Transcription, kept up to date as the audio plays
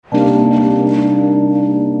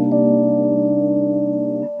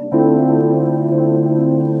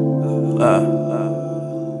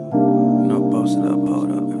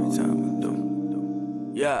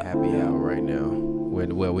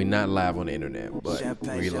live on the internet, but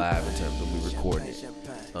we live in terms of we recording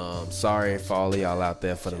it. Sorry for all of y'all out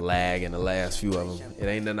there for the lag and the last few of them. It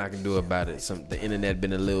ain't nothing I can do about it. The internet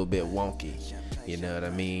been a little bit wonky, you know what I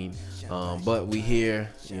mean? But we here,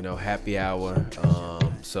 happy hour.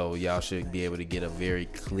 So y'all should be able to get a very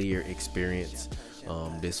clear experience.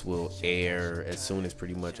 This will air as soon as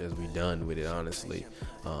pretty much as we done with it, honestly.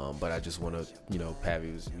 But I just want to,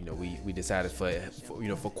 Pavi, we decided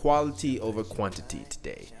for quality over quantity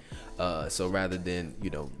today. So rather than,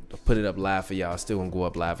 put it up live for y'all, still gonna go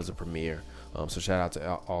up live as a premiere. So shout out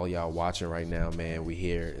to all y'all watching right now, man. We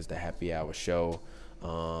here is the happy hour show.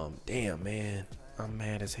 Damn, man, I'm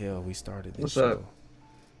mad as hell. We started this show. Up?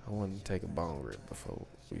 I wanted to take a bone rip before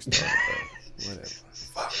we started. Whatever.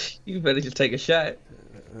 Fuck. You better just take a shot.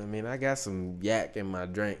 I mean, I got some yak in my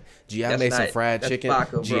drink. I made some fried chicken.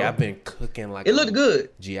 Vodka, I've been cooking like it looked good.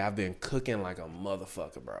 I've been cooking like a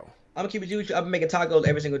motherfucker, bro. I'm gonna keep it you. I've been making tacos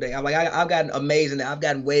every single day. I've gotten amazing. I've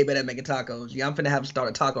gotten way better at making tacos. I'm finna have to start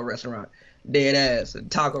a taco restaurant. Dead ass. A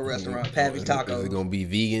taco restaurant. Pavi's Tacos. Is it gonna be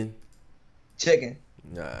vegan? Chicken.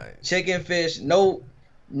 Alright. Chicken, fish, no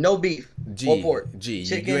beef or pork.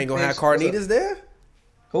 Chicken, you ain't gonna have carnitas there?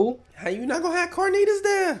 Who? How you not gonna have carnitas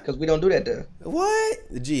there? Because we don't do that there. What?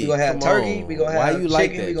 We gonna have turkey. We gonna have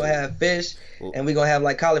chicken. We gonna have fish, and we gonna have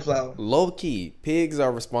like cauliflower. Low key, pigs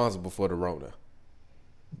are responsible for the Rona.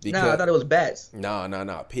 I thought it was bats.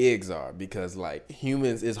 No. Pigs are, because like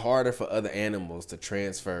humans, it's harder for other animals to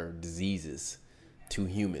transfer diseases to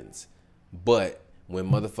humans. But when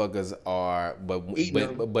motherfuckers are, but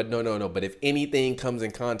no. But if anything comes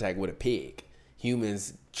in contact with a pig,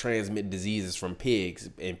 humans transmit diseases from pigs,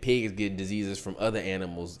 and pigs get diseases from other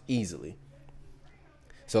animals easily.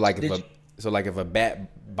 So like if a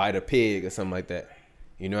bat bite a pig or something like that,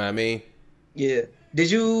 you know what I mean? Yeah. Did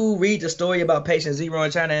you read the story about patient Zero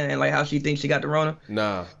in China and like how she thinks she got the Rona?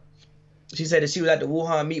 Nah. She said that she was at the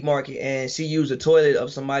Wuhan meat market and she used the toilet of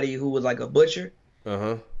somebody who was like a butcher.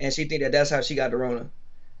 Uh-huh. And she think that that's how she got the Rona.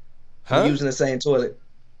 Huh? Using the same toilet.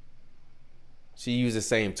 She used the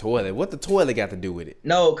same toilet. What the toilet got to do with it?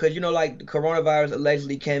 No, because like the coronavirus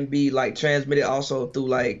allegedly can be like transmitted also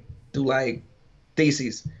through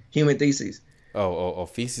feces, human feces. Oh,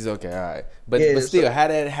 feces. Okay, all right. But still, so, how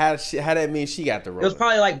that mean she got the Rona? It was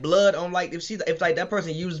probably like blood on like if like that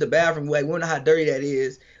person used the bathroom. Like we don't know how dirty that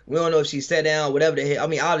is. We don't know if she sat down, whatever the hell. I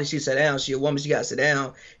mean, obviously she sat down. She a woman. She got to sit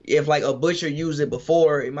down. If like a butcher used it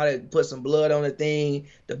before, it might have put some blood on the thing.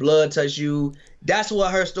 The blood touched you. That's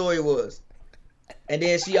what her story was. And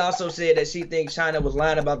then she also said that she thinks China was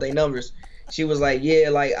lying about their numbers. She was like, yeah,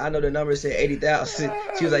 like I know the number said 80,000.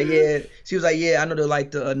 She was like, yeah, I know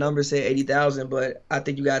the number said 80,000, but I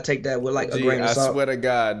think you gotta take that with like a grain of salt. I swear to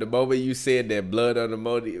God, the moment you said that, blood on the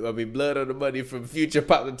money from Future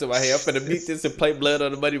popped into my head. I'm finna beat this and play Blood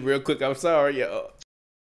on the Money real quick. I'm sorry, yo.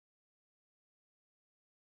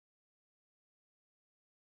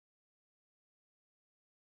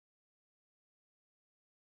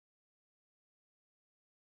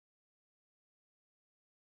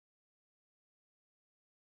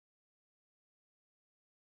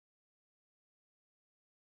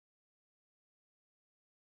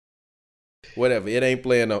 Whatever. It ain't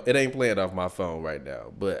playing off my phone right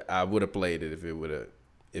now. But I would have played it if it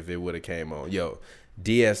would have came on. Yo,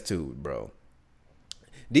 DS2, bro.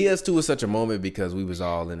 DS2 was such a moment because we was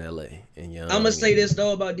all in LA and young. I'm gonna say this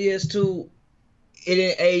though about DS2. It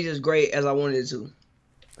didn't age as great as I wanted it to.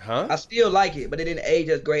 Huh? I still like it, but it didn't age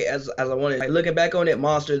as great as I wanted. Like looking back on it,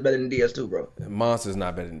 Monster is better than DS2, bro. Monster's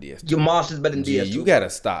not better than DS2. Your Monster's better than DS2. You gotta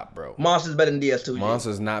stop, bro. Monster's better than DS2.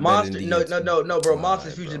 Monster's not better than DS2. No, bro.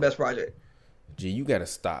 Monster's Future's best project. G, you gotta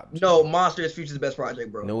stop. G. No, Monster is Future's best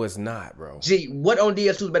project, bro. No, it's not, bro. G, what on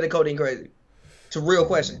DS2 is better than Codeine Crazy? It's a real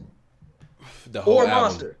question. The whole album.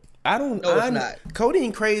 Monster. I don't know. It's not.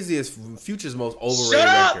 Codeine Crazy is Future's most overrated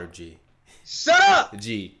record, G. Shut up!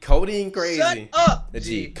 G, Codeine Crazy. Shut up,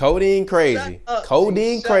 G. Codeine Crazy.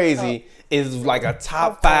 Codeine Crazy is like a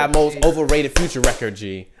top 5 most overrated Future record,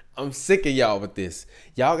 G. I'm sick of y'all with this.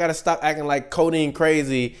 Y'all gotta stop acting like Codeine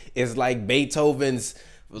Crazy is like Beethoven's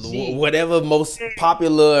whatever most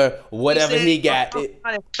popular whatever he got. I'm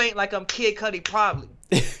trying to faint like I'm Kid Cudi probably.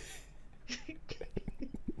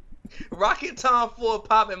 Rocket Tom Ford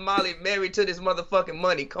popping Molly married to this motherfucking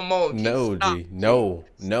money. Come on, G. No, Stop, G. No.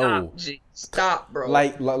 Stop, G. Stop, bro.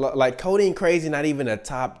 Like Codeine Crazy not even a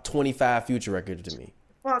top 25 Future record to me.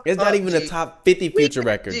 Fuck it's up, not even G. a top 50 Future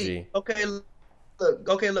record, G. Okay,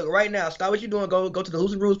 look, right now. Stop what you're doing. Go to the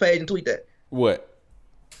Who's and Rules page and tweet that.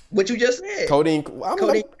 What you just said. Codeine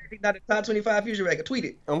Crazy not a top 25 Future record. Tweet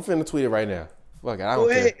it. I'm finna tweet it right now. Fuck it, I don't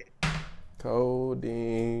Go ahead. care.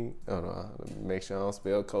 Codeine. Hold on. Let me make sure I don't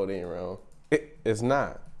spell codeine wrong. It's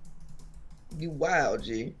not. You wild,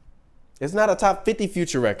 G. It's not a top 50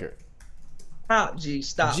 Future record. Stop, G.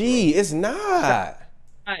 Stop. G, bro. It's not. Stop.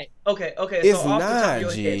 All right. Okay. It's so off not, the top of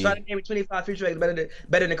your G. head, try to name me 25 Future records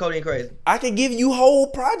better than Codeine Crazy. I can give you whole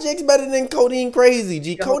projects better than Codeine Crazy,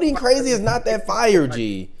 G. Codeine Crazy is not that fire,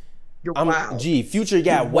 G. You're wild. G, Future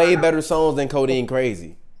got way better songs than Codeine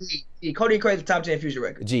Crazy. G, Codeine Crazy top 10 Future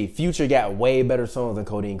record. G, Future got way better songs than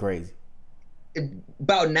Codeine Crazy.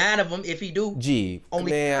 About 9 of them, if he do. G, only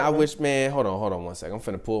man, I wish, man. Hold on 1 second. I'm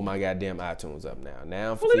finna pull my goddamn iTunes up now.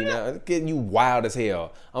 Now I'm getting you wild as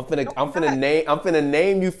hell. I'm finna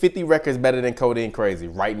name you 50 records better than Codeine Crazy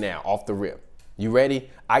right now, off the rip. You ready?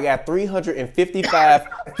 I got 355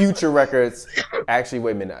 Future records. Actually,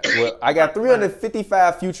 wait a minute. Well, I got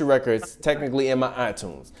 355 Future records technically in my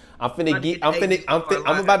iTunes. I'm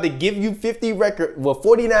about to give you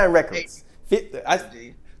 49 records.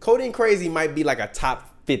 Codeine Crazy might be like a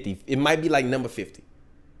top 50. It might be like number 50.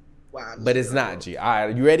 Wow. But it's not, G. All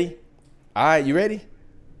right, you ready? All right, you ready?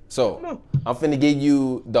 So, I'm finna give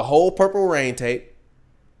you the whole Purple Rain tape.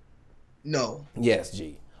 No. Yes,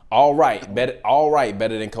 G. All right,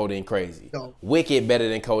 better than Codeine Crazy. No. Wicked, better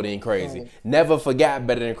than Codeine Crazy. No. Never Forgot,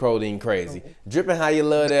 better than Codeine Crazy. No. Dripping How You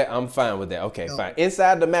Love That, I'm fine with that. Okay, No. fine.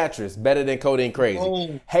 Inside the Mattress, better than Codeine Crazy.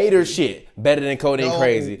 No. Hater Shit, better than Codeine No.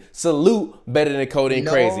 Crazy. Salute, better than Codeine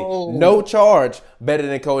No. Crazy. No Charge, better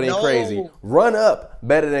than Codeine No. Crazy. Run Up,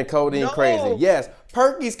 better than Codeine No. Crazy. Yes,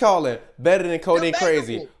 Perky's Calling, better than Codeine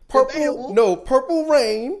Crazy. Purple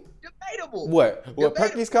Rain. Debatable. What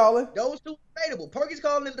Perky's Calling? Those two debatable. Perky's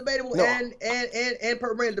Calling is debatable, No. and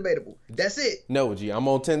Purple Rain is debatable. That's it. No, G, I'm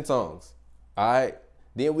on 10 songs. All right.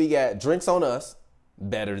 Then we got Drinks on Us,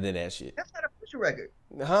 better than that shit. That's not a Future record.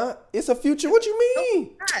 Huh? It's a Future. What you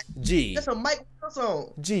mean? Not. G. That's a Mike Will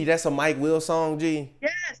song. G, that's a Mike Will song, G.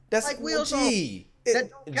 Yes. That's Mike Will song. G. That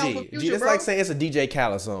don't count for G, Future, that's bro. like saying it's a DJ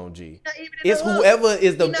Khaled song, G. Not even in It's the hook. whoever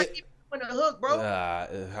is the. He not even in the hook,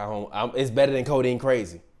 bro. It's better than Codeine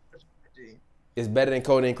Crazy. G. It's better than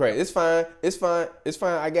Codeine Crazy. It's fine.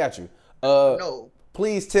 I got you. No.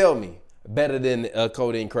 Please tell me better than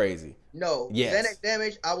Codeine Crazy. No. Yes. Xanax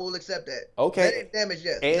Damage, I will accept that. Okay. Xanax Damage,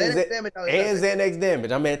 yes. And Xanax Damage, I'll accept that. Xanax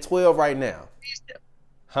Damage. I'm at 12 right now.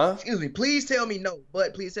 Huh? Excuse me. Please tell me no,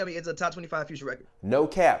 but please tell me it's a top 25 Future record. No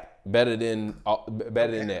Cap, better than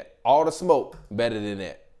that. All the Smoke, better than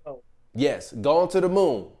that. Oh. Yes, Gone to the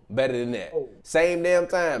Moon, better than that. Oh. Same Damn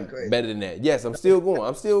Time, Crazy. better than that. Yes, I'm still going.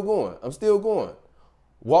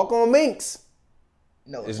 Walk on Minx.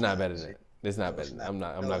 No, It's not better than that. It's not better than that. I'm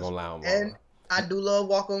not gonna lie on And I do love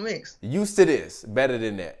Walk on Mix. Used to This, better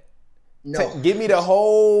than that. No. Give me the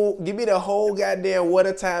whole goddamn What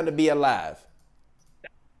a Time to Be Alive.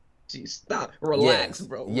 Gee, stop. Relax, Yes.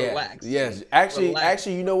 bro. Yes. Relax. Yes. Relax.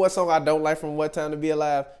 Actually, you know what song I don't like from What Time to Be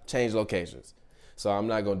Alive? Change Locations. So I'm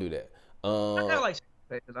not gonna do that. I like Change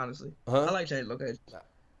Locations, honestly. Huh? I like Change Locations.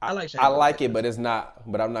 I like Change I like Locations. it, but it's not.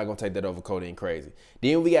 But I'm not gonna take that over Codeine Crazy.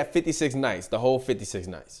 Then we got 56 Nights, the whole 56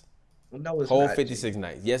 Nights. No, it's Whole not, 56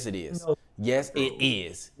 Nights. Yes, it is. No. Yes, it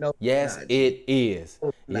is. No, yes, it's not, it is.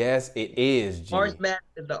 No, Yes, it is. G. March Madness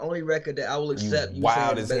is the only record that I will accept. You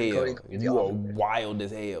wild saying as is better than hell. Codeine Crazy You are off of it. wild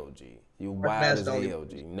as hell, G. You March wild Madness as don't hell,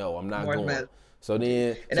 G. No, I'm not March going. Madness. So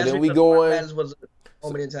then And that's we because March going. Madness was a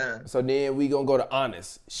moment in time. So then we gonna go to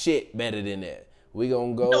Honest. Shit better than that. We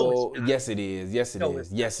gonna go. No, it's not. Yes, it is. Yes, it No, is.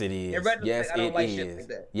 it's Yes, it is. In retrospect, Yes, I don't it like shit is. like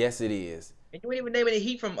that. Yes, it is. And you ain't even name any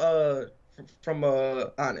heat from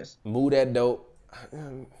Honest. Move That Dope.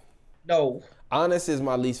 No. Honest is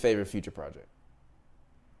my least favorite Future project.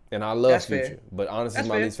 And I love That's Future, fair. but Honest That's is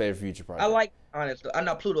my fair. least favorite Future project. I like Honest. I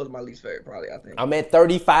know Pluto's my least favorite, probably. I think. I'm at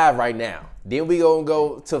 35 right now. Then we gonna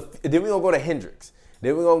go to Hendrix.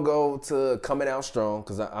 Then we gonna go to Coming Out Strong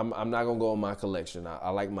because I'm not gonna go on my collection. I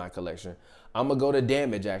like my collection. I'm gonna go to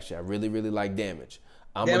Damage. Actually, I really like Damage.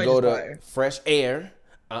 I'm Damage gonna go is to fire. Fresh Air.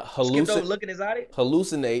 Skipped over Looking Exotic.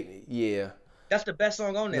 Hallucinate. Yeah. That's the best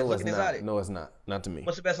song on there. No, it's Looking not. Exotic. No, it's not. Not to me.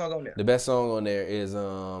 What's the best song on there? The best song on there is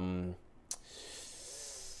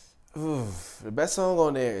the best song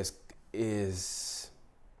on there is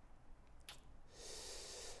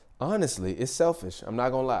honestly, it's Selfish. I'm not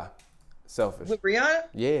gonna lie. Selfish. With Rihanna?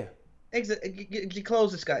 Yeah.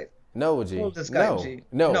 Close the Skype. No, G. Close the Skype, G.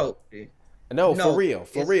 No. G. No, No, for real.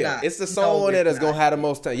 it's Real. not. It's the song No, on there it's that's gonna not. have the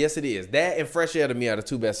most time. Yes, it is. That and Fresh Air to me are the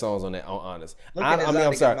two best songs on that on Honest. Looking I'm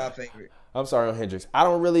Exotic sorry. is my favorite. I'm sorry on Hendrix. I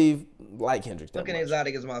don't really like Hendrix that Looking much.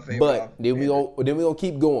 Exotic is my favorite. But then we gonna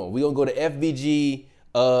keep going. We gonna go to FBG,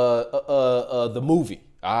 the movie.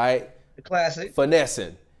 All right, the classic.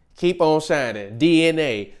 Finessing. Keep on Shining,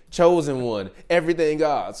 DNA, Chosen One, Everything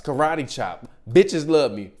Gods, Karate Chop, Bitches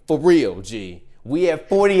Love Me, For Real, G. We have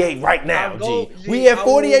 48 right now, G. We have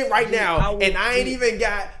 48 right now, and I ain't even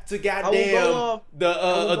got to goddamn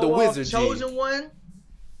the Wizard, G. Chosen One,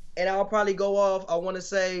 and I'll probably go off, I want to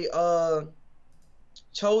say,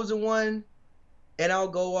 Chosen One, and I'll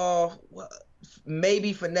go off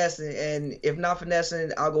maybe Finessing, and if not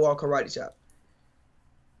Finessing, I'll go off Karate Chop.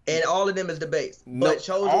 And all of them is debates. But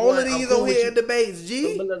Chosen all One, of these over here debates,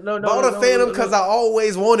 G. No, bought a Phantom because I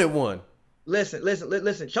always wanted one. Listen.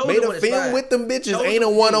 Chosen Made One a is film fine. with them bitches. Ain't a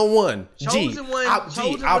one-on-one. G.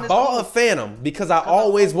 I bought a Phantom because I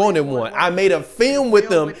always wanted one. I made a film with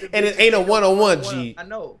them, and it ain't a one-on-one, G. I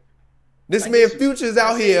know. This man Future's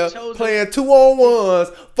out here playing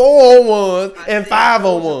 2-on-1s, 4-on-1s, and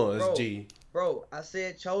 5-on-1s, G. Bro, I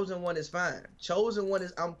said Chosen One is fine. Chosen One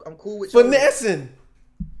is I'm cool with Chosen Finessing.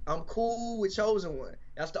 I'm cool with Chosen One.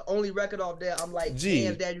 That's the only record off there. I'm like,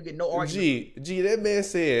 damn, Dad, you get no argument. G, that man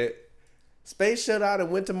said, Space shut out and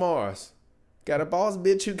went to Mars. Got a boss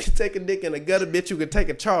bitch who can take a dick and a gutter bitch who can take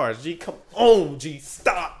a charge. G, come on, G,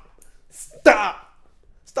 stop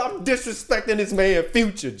disrespecting this man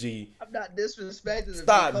Future, G. I'm not disrespecting.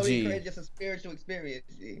 Stop, G. It's just a spiritual experience,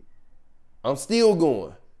 G. I'm still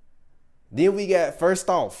going. Then we got First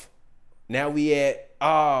Off. Now we at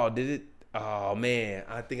oh man,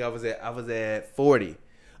 I think I was at 40.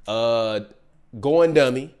 Going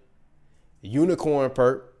Dummy, Unicorn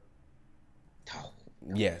Perp. Oh,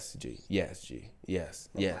 yes, G. Yes.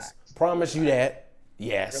 Relax. Promise you that.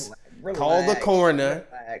 Yes. Relax. Call the coroner.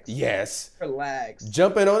 Relax. Yes. Relax.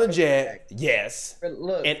 Jumping on a jet. Yes.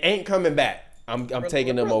 Look. And ain't coming back. I'm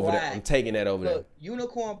taking them over there. I'm taking that over there.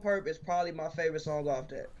 Unicorn Perp is probably my favorite song off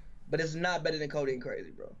that, but it's not better than Codeine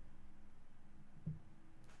Crazy, bro.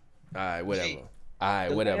 All right, whatever. G,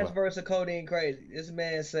 the last verse of Codeine Crazy. This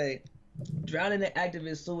man say, drowning in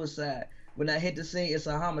activist suicide. When I hit the scene, it's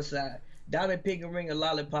a homicide. Diamond pink and ring a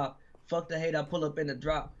lollipop. Fuck the hate, I pull up in the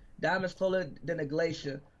drop. Diamonds colder than a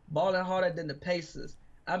glacier. Balling harder than the Pacers.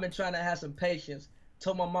 I've been trying to have some patience.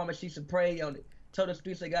 Told my mama she should pray on it. Told the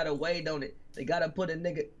streets they gotta wait on it. They gotta put a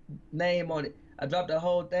nigga name on it. I dropped the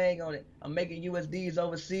whole thing on it. I'm making USDs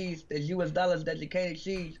overseas. There's US dollars that you can't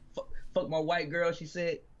exchange. Fuck my white girl, she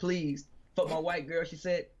said, please. Fuck my white girl, she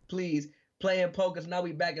said, please. Playing pokers, now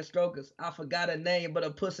we back at strokers. I forgot her name, but her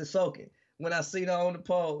pussy soaking. When I seen her on the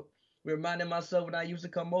pole, reminding myself when I used to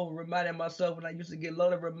come over, reminding myself when I used to get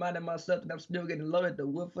loaded, reminding myself that I'm still getting loaded. The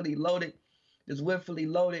wood fully loaded, this whip fully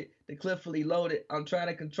loaded, the clip fully loaded. I'm trying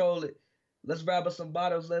to control it. Let's grab us some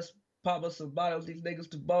bottles, let's pop us some bottles. These niggas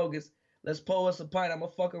too bogus. Let's pour us a pint. I'ma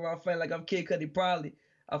fuck around faint like I'm Kid Cudi probably.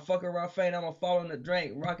 I fuck around faint, I'ma fall in the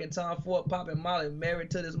drink. Rockin' Tom Ford, poppin' Molly, married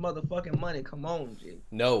to this motherfucking money. Come on, G.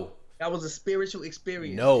 No. That was a spiritual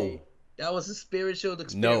experience. No. G. That was a spiritual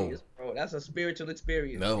experience, bro. That's a spiritual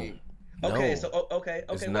experience. No. G. Okay, so okay.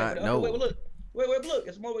 It's not. Wait, look.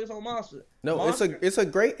 It's more. It's on Monster. No, Monster? it's a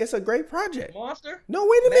great project. Monster. No,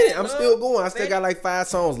 wait a minute. I'm still going. I still got like 5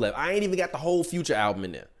 songs left. I ain't even got the whole Future album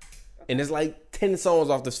in there, and there's like 10 songs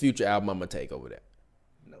off this Future album I'm gonna take over there.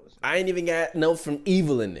 No, it's not. I ain't even got no from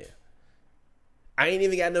Evil in there. I ain't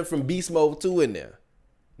even got nothing from Beast Mode 2 in there.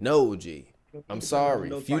 No, G. I'm sorry.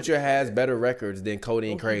 Future has better records than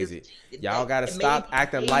Codeine Crazy. Y'all gotta stop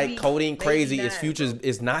acting like Codeine Crazy is Future's.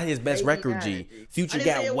 It's not his best record, G. Future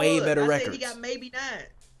got way better records. He got maybe 9.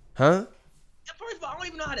 Huh? First of all, I don't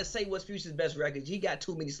even know how to say what's Future's best record. He got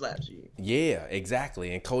too many slaps, G. Yeah,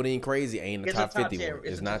 exactly. And Codeine Crazy ain't a top 50 one.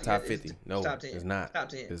 It's not top 50. No, it's not. Top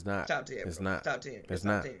 10. It's not. Top 10. It's not. Top 10. It's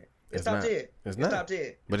not. It's top 10. It's not. Top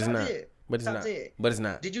 10. But it's not. But it's not. But it's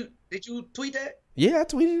not. Did you tweet that? Yeah, I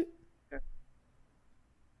tweeted it.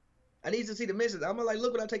 I need to see the message. I'm gonna like,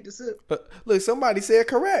 look when I take the sip. Look, somebody said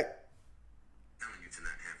correct. Telling you to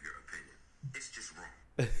not have your opinion. It's just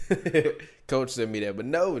wrong. Coach sent me that, but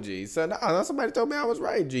no, G. So no, somebody told me I was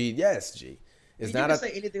right, G. Yes, G. It's not you can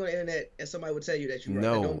say anything on the internet and somebody would tell you that you're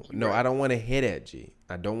right. No, I don't want to hit that, G.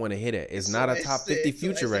 I don't want to hit it. It's not a top 50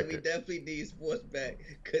 Future record. We definitely need sports back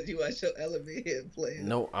because you watch your element here playing.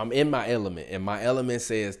 No, I'm in my element, and my element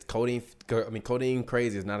says Codeine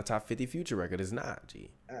Crazy is not a top 50 Future record. It's not, G.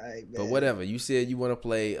 All right, man. But whatever. You said you want to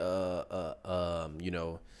play,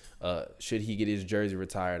 should he get his jersey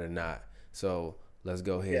retired or not? So let's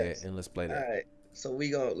go ahead and let's play that. All right. So we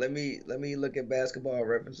go. Let me look at basketball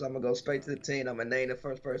reference. I'm gonna go straight to the team. I'm gonna name the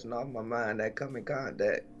first person off my mind that come in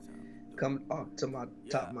contact, come off to my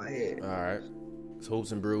top of my head. All right. It's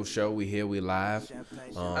Hoops and Brews show. We here. We live.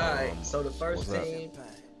 All right. So the first team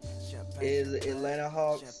is Atlanta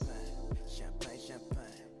Hawks.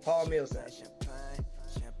 Paul Millsap.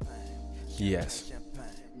 Yes.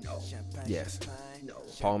 No. Yes. No.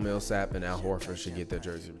 Paul Millsap and Al Horford should get their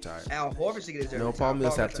jersey retired. Al Horford should get his jersey. No, Paul retired.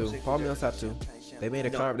 Millsap too. should Paul get his Millsap too. They made a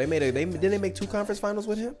No. didn't they make 2 conference finals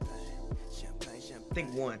with him? jersey. I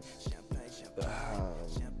think one.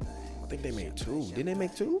 I think they made 2. Didn't they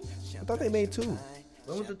make 2? I thought they made 2.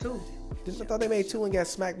 When was the two? I thought they made 2 and got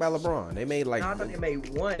smacked by LeBron. They made like No, I thought they made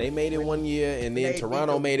one. they made it one year, and then They beat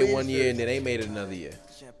Toronto the made it one year, Wizards. and then they made it another year.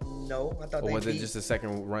 No, I thought Or they was it beat. just the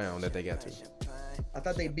second round that they got to? I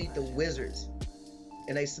thought they beat the Wizards,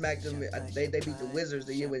 and they smacked them. They beat the Wizards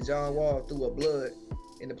the year when John Wall threw up blood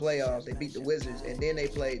in the playoffs. They beat the Wizards, and then they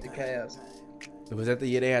played the Cavs. Was that the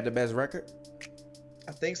year they had the best record?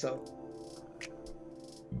 I think so.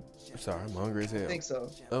 I'm sorry, I'm hungry as hell. I think so.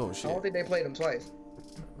 Oh I shit! don't think they played them twice.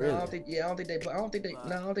 Really? I don't think they. I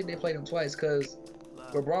don't think they played them twice because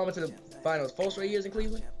LeBron went to the finals 4 straight years in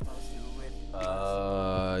Cleveland.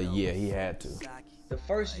 Yeah, he had to. The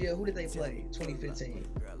first year, who did they play? 2015.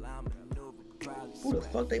 Who the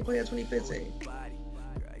fuck they play in 2015?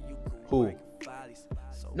 Who?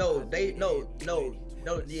 No,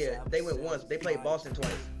 yeah, they went once. They played Boston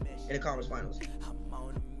twice in the conference finals.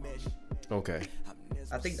 Okay.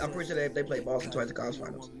 I'm pretty sure they played Boston twice in the conference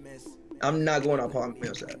finals. I'm not going on Paul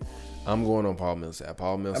Millsap. I'm going on Paul Millsap.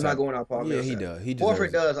 Paul Millsap. I'm not going on Paul Millsap. Yeah, he does. He deserves Horford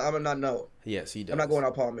it. does. I'm not. No, Yes, he does. I'm not going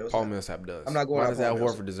on Paul Millsap. Paul Millsap does. I'm not going Why on does Paul Al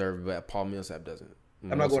Millsap. Horford deserve it, but Paul Millsap doesn't? I'm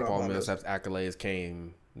not Most going of on Paul Paul Millsap's accolades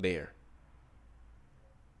came there.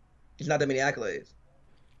 It's not that many accolades.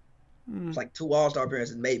 It's like 2 All-Star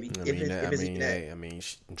appearances, maybe. If it's even that.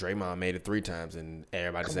 Draymond made it 3 times, and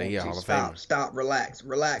everybody Come say on, he a G, Hall of Famer. Stop, relax.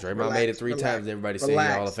 Draymond made it 3 times, and everybody say he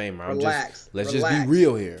a Hall of Famer. Let's just relax. be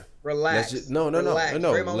real here. Relax. Relax. No.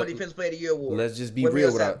 Draymond won Defensive Player of the Year award. Let's just be Where real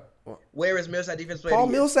Millsap? without. Where is Millsap Defensive Player Paul of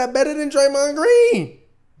the Year? Millsap better than Draymond Green.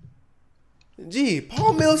 Gee,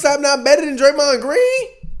 Paul Millsap not better than Draymond Green?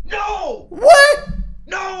 No! What?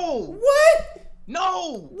 No! What?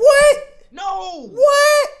 No! What? No!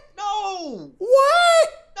 What? No! What?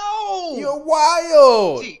 No! You're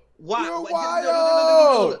wild. Gee, why? You're why-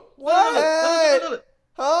 wild. What? Tell me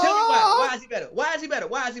why. Why is he better? Why is he better?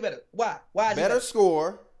 Why is he better? Why? Why is he Better better?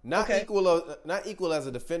 score, not Okay. equal as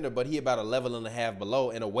a defender, but he about a level and a half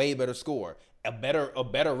below, and a way better scorer, a better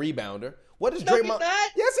rebounder. What is No, he's Draymond? not.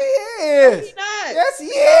 Yes, he is. he's not. Yes, he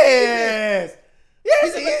No, is. Yes,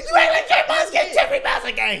 He's he a better is. You act like scorer. Draymond's getting 10 rebounds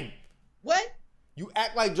a game. What? You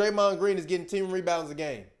act like Draymond Green is getting 10 rebounds a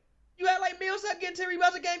game. You act like Millsap getting 10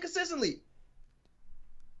 rebounds a game consistently.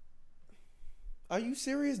 Are you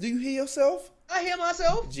serious? Do you hear yourself? I hear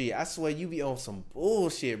myself. Gee, I swear you be on some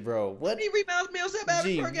bullshit, bro. How What? many rebounds Millsap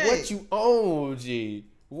average G, per game? what you own, G?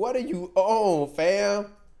 What are you on, fam?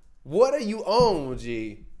 What are you on,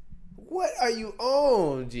 G? What are you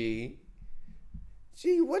on, G?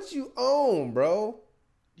 G, what you on, bro?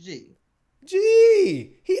 G.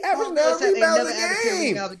 G, he averaged 9 Millsap ain't rebounds never a averaged 10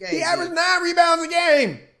 game. rebounds a game, He G. averaged 9 rebounds a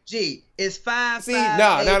game. G. It's 5. See, 5,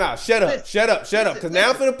 no. 8. Shut up. Listen, Shut up. listen, Because now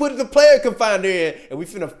I'm finna put the player confiner in, and we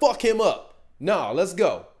finna fuck him up. No, let's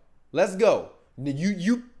go. Let's go.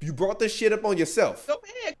 You brought this shit up on yourself. Go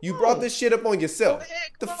ahead. You come brought on. this shit up on yourself. Go ahead,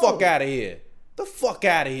 The come fuck on. out of here. The fuck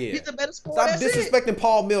out of here. He's a better scorer. Stop That's it. disrespecting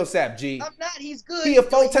Paul Millsap, G. I'm not. He's good. He a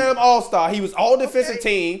 4-time All-Star. He was all defensive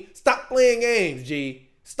Okay. team. Stop playing games, G.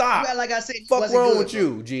 Stop. You act like I said he Fuck wasn't wrong good, with bro.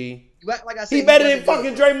 you, G. You act like I said He better than wasn't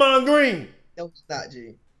fucking good. Draymond Green. No, he's not,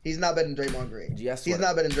 G. He's not better than Draymond Green. G, I swear He's to-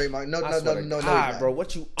 not better than Draymond. No, I swear to no, he's God, not. bro.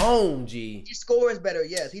 What you own, G? He scores better,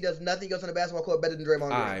 yes. He does nothing else on the basketball court better than Draymond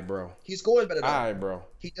Green. All right, bro. He scores better, though. All right, bro.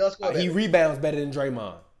 He does score better. He rebounds better than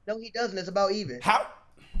Draymond. No, he doesn't. It's about even. How?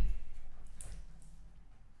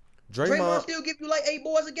 Draymond still give you like 8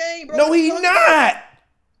 boards a game, bro. No, What you he talking not.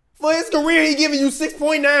 For his career, he giving you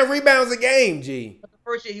 6.9 rebounds a game, G. about? The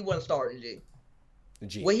first year he wasn't starting, G.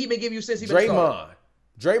 G. What he been giving you since he been starting?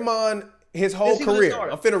 Draymond, his whole Since he was a career.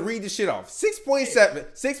 starter. I'm finna read this shit off.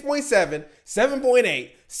 6.7, 6.7,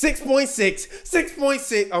 7.8, 6.6,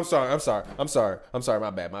 6.6. I'm sorry.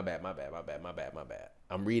 My bad.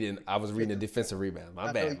 I was reading the defensive rebound.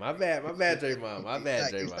 My bad, Draymond. My bad,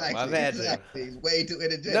 Draymond. He's way too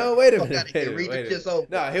energetic. No, wait a Fuck minute. outta here. Read the shit over.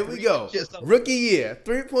 No, here we Read go. the shit over. Rookie year,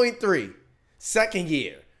 3.3. Second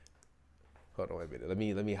year. Hold on, wait a minute.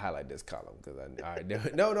 Let me highlight this column because I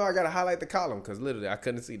gotta highlight the column because literally I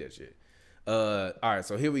couldn't see that shit. All right,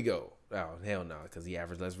 so here we go. Oh hell no, because he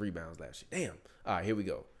averaged less rebounds last year. Damn. All right, here we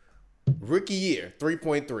go. Rookie year,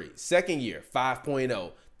 3.3. Second year,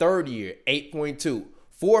 5.0. Third year, 8.2.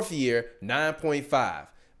 Fourth year, 9.5.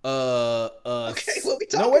 Okay, what we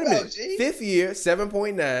talking no, wait a about, minute. G? Fifth year,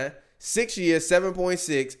 7.9. Sixth year,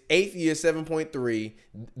 7.6. Eighth year, 7.3.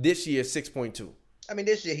 This year, 6.2. I mean,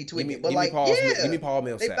 this year he Give tweaked me, it, but give like, me Paul, yeah, give me Paul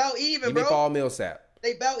Millsap. they about even, Give bro. me Paul Millsap.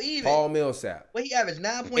 They about even. Paul Millsap. What he averaged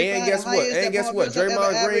 9.5. And guess what? And guess what?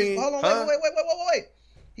 Draymond Green. Hold on, wait.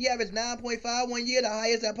 He averaged 9.5 one year. The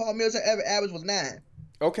highest that Paul Millsap ever averaged was 9.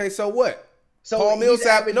 Okay, so what? So Paul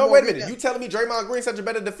Millsap. No, more wait a minute. than- You telling me Draymond Green's such a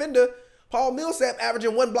better defender? Paul Millsap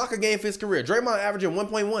averaging 1 block a game for his career. Draymond averaging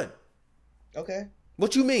 1.1. Okay.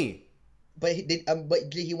 What you mean? But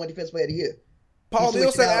he won Defensive Player of the Year. Paul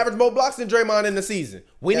Millsap averaged more blocks than Draymond in the season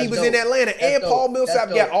when he was in Atlanta. And Paul Millsap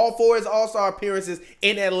got all 4 of his All-Star appearances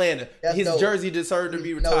in Atlanta. His jersey deserved to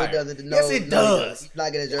be retired. No, it doesn't. Yes, it does. He's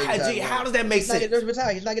not getting his jersey retired. How does that make sense? He's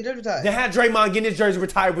not getting jersey retired. Then how Draymond getting his jersey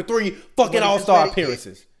retired with 3 fucking All-Star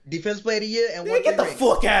appearances? Defensive Player of the Year and Man, get the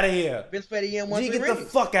fuck out of here. Defensive Player of the Year and 1 Get the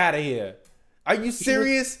fuck out of here. Are you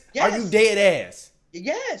serious? Yes. Are you dead ass?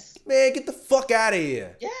 Yes. Man, get the fuck out of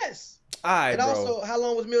here. Yes. All right, and bro. also, how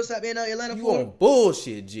long was Millsap in Atlanta You for? on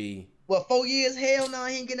bullshit, G. Well, 4 years? Hell no,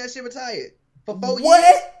 he ain't getting that shit retired. For 4 years?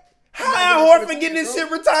 What? How Al Horford getting this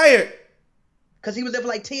shit retired? Because he was there for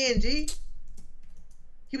like 10, G.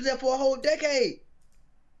 He was there for a whole decade.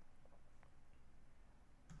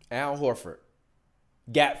 Al Horford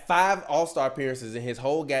got 5 All-Star appearances in his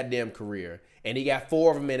whole goddamn career, and he got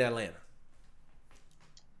 4 of them in Atlanta.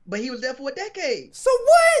 But he was there for a decade. So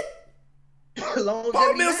what?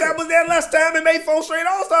 Paul Millsap was there last time and made 4 straight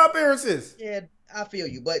All-Star appearances. Yeah, I feel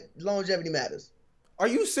you, but longevity matters. Are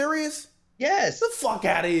you serious? Yes. Get the fuck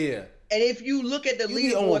out of here. And if you look at the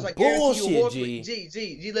You leaderboards, like bullshit,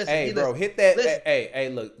 G, listen. Hey, bro, hit that. Hey,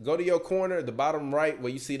 look, go to your corner, the bottom right,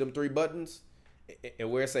 where you see them 3 buttons,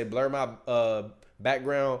 and where it say blur my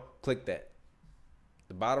background, click that.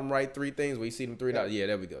 The bottom right 3 things where you see them 3 dots. Yeah,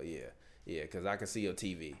 there we go. Yeah, because I can see your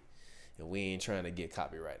TV, and we ain't trying to get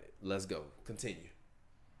copyrighted. Let's go. Continue.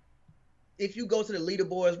 If you go to the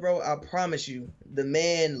leaderboards, bro, I promise you, the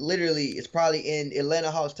man literally is probably in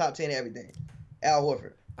Atlanta Hawks top 10 everything. Al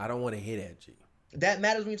Horford. I don't want to hear that, G. That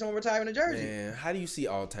matters when you're talking about retiring a jersey. Man, how do you see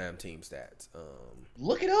all-time team stats?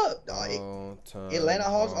 Look it up. Atlanta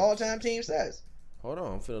Hawks all-time team stats. Hold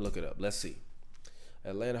on, I'm finna look it up. Let's see.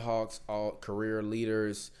 Atlanta Hawks career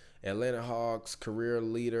leaders. Atlanta Hawks career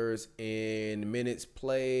leaders in minutes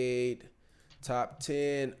played. Top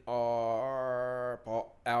 10 are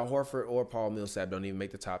Al Horford or Paul Millsap don't even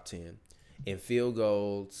make the top 10. In field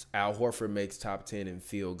goals, Al Horford makes top 10 in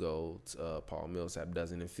field goals. Paul Millsap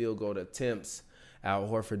doesn't. In field goal attempts, Al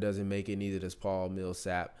Horford doesn't make it. Neither does Paul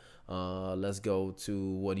Millsap. Let's go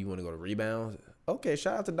to, what do you want to go to, rebounds? Okay,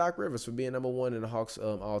 shout out to Doc Rivers for being number 1 in the Hawks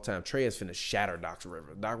all-time. Trey is finna shatter Doc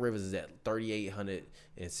Rivers. Doc Rivers is at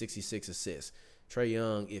 3,866 assists. Trae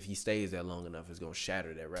Young, if he stays there long enough, is going to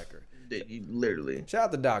shatter that record. Literally. Shout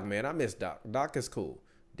out to Doc, man. I miss Doc. Doc is cool.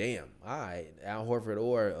 Damn. All right. Al Horford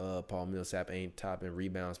or Paul Millsap ain't top in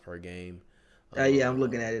rebounds per game. Yeah, I'm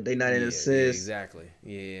looking at it. They not in assists. Exactly.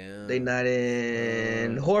 Yeah. They not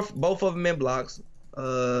in both of them in blocks.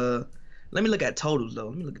 Let me look at totals though.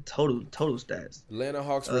 Let me look at total stats. Atlanta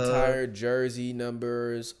Hawks retired jersey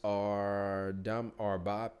numbers are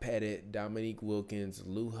Bob Pettit, Dominique Wilkins,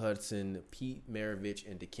 Lou Hudson, Pete Maravich,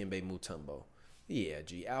 and Dikembe Mutombo. Yeah,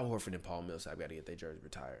 G. Al Horford and Paul Millsap got to get their jersey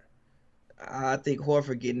retired. I think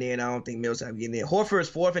Horford getting in. I don't think Millsap getting in. Horford is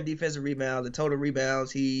 4th in defensive rebounds. The total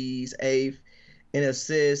rebounds, he's 8th. In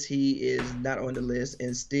assists, he is not on the list.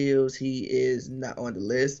 In steals, he is not on the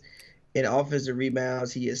list. In offensive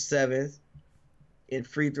rebounds, he is 7th. In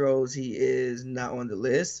free throws, he is not on the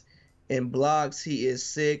list. In blocks, he is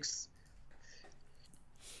 6th.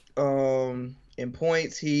 In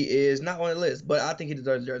points, he is not on the list. But I think he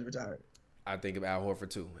deserves the jersey retired. I think of Al Horford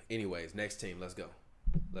too. Anyways, next team, let's go.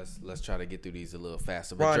 Let's try to get through these a little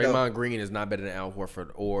faster. But Rondo. Draymond Green is not better than Al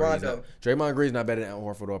Horford Draymond Green is not better than Al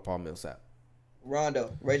Horford or Paul Millsap.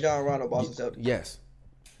 Rondo, Rajon Rondo, Boston Celtics. Yes.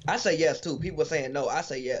 I say yes too. People are saying no. I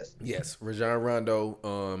say yes. Yes, Rajon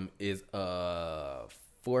Rondo is a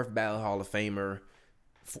 4th ballot Hall of Famer.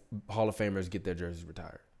 Hall of Famers get their jerseys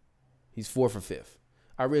retired. He's 4th or 5th.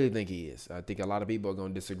 I really think he is. I think a lot of people are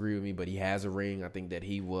going to disagree with me, but he has a ring. I think that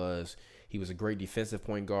he was a great defensive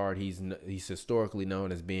point guard. He's historically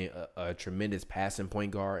known as being a tremendous passing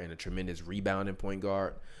point guard and a tremendous rebounding point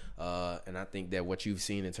guard. And I think that what you've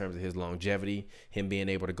seen in terms of his longevity, him being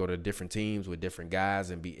able to go to different teams with different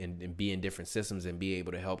guys and be in different systems and be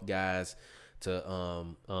able to help guys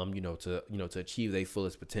to achieve their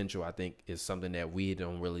fullest potential, I think is something that we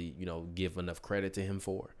don't really give enough credit to him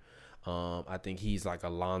for. I think he's like a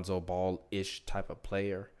Lonzo Ball-ish type of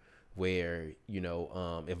player where,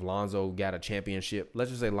 if Lonzo got a championship, let's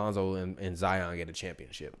just say Lonzo and Zion get a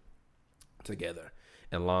championship together,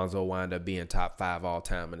 and Lonzo wind up being top 5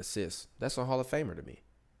 all-time in assists, that's a Hall of Famer to me.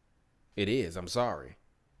 It is. I'm sorry.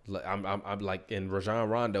 I'm like, and Rajon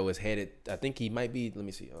Rondo is headed. I think he might be. Let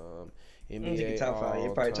me see. NBA top 5.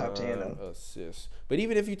 You're probably top 10 though. Assists. But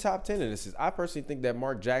even if you top 10 in assists, I personally think that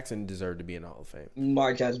Mark Jackson deserved to be in the Hall of Fame.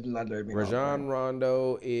 Mark Jackson not deserved to be in the Hall of Fame. Rajon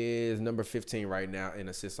Rondo is number 15 right now in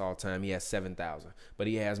assists all time. He has 7,000. But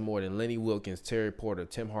he has more than Lenny Wilkins, Terry Porter,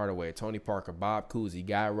 Tim Hardaway, Tony Parker, Bob Cousy,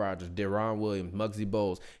 Guy Rogers, Deron Williams, Muggsy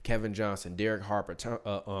Bogues, Kevin Johnson, Derek Harper,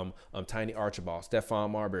 Tiny Archibald,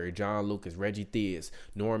 Stephon Marbury, John Lucas, Reggie Theus,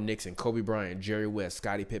 Norm Nixon, Kobe Bryant, Jerry West,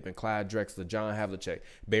 Scottie Pippen, Clyde Drexler, John Havlicek,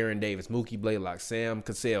 Baron Davis, Mookie Blaylock, Sam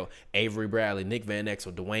Cassell, Avery Bradley, Nick Van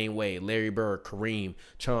Exel, Dwayne Wade, Larry Bird, Kareem,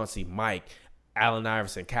 Chauncey, Mike, Allen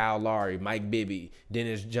Iverson, Kyle Lowry, Mike Bibby,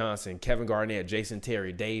 Dennis Johnson, Kevin Garnett, Jason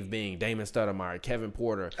Terry, Dave Bing, Damon Stoudemire, Kevin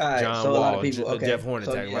Porter, John Wall, Jeff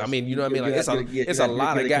Hornacek. Yes. I mean, you know what I mean? Like it's a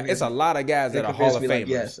lot of guys. It's a lot of guys that are Hall of Famers.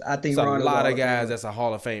 Yes, I think it's a lot of guys that's a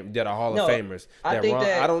Hall of Fame that are Hall of Famers.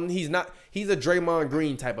 He's a Draymond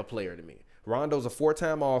Green type of player to me. Rondo's a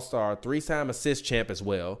 4-time All-Star, 3-time assist champ as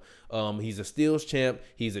well. He's a steals champ.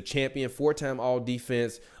 He's a champion, 4-time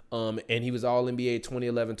All-Defense. And he was All-NBA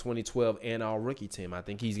 2011, 2012, and All-Rookie team. I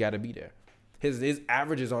think he's got to be there. His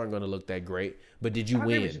averages aren't going to look that great, but did you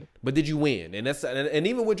win? But did you win? And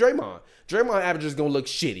even with Draymond averages going to look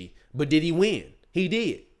shitty, but did he win? He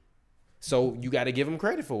did. So you got to give him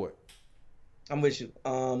credit for it. I'm with you.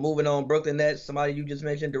 Moving on, Brooklyn Nets, somebody you just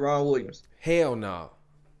mentioned, Deron Williams. Hell no.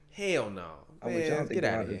 Man, get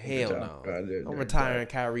out of here. Hell no. I'm retiring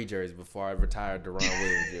Kyrie jerseys before I retire Deron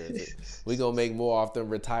Williams jersey. We gonna make more off them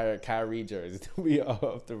retired Kyrie jerseys than we are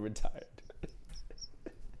off the retired.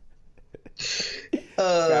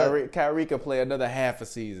 Kyrie can play another half a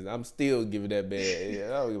season. I'm still giving that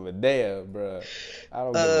man. I don't give a damn, bro. I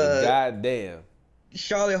don't give a goddamn.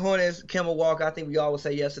 Charlotte Hornets, Kemba Walker. I think we all would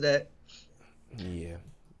say yes to that. Yeah,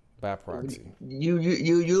 by proxy. You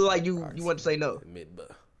want to say no?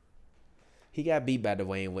 He got beat by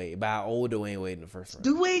Dwayne Wade, by old Dwayne Wade in the first round.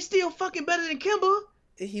 Dwayne still fucking better than Kemba.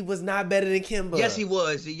 He was not better than Kemba. Yes, he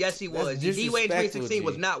was. Yes, he was. D-Wade in 2016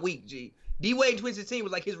 was not weak, G. D-Wade in 2016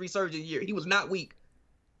 was like his resurgent year. He was not weak.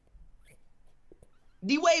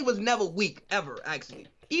 D-Wade was never weak, ever, actually.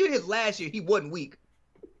 Even his last year, he wasn't weak.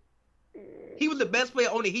 He was the best player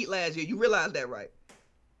on the Heat last year. You realize that, right?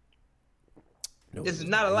 No, this is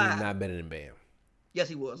not a lie. He's not better than Bam. Yes,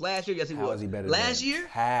 he was. Last year, yes, he was. How is he better than Last Bam? year?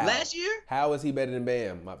 How? Last year? How is he better than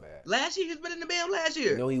Bam? My bad. Last year, he was better than Bam last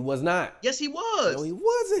year. No, he was not. Yes, he was. No, he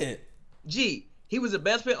wasn't. G, he was the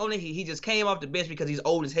best player on the Heat. He just came off the bench because he's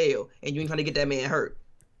old as hell, and you ain't trying to get that man hurt.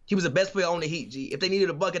 He was the best player on the Heat, G. If they needed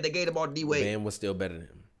a bucket, they gave the ball to D-Wade. Bam was still better than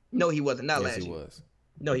him. No, he wasn't. Not yes, last he year. was.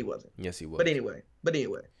 No, he wasn't. Yes, he was. But anyway.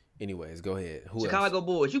 Anyways, go ahead. Who Chicago else?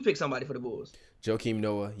 Bulls. You pick somebody for the Bulls. Joakim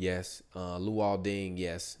Noah, yes. Luol Deng,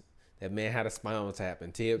 yes. That man had a spinal tap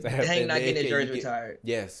and Tibbs. He not getting his jersey retired.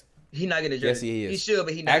 Yes. He not getting his jersey. Yes, he is. He should,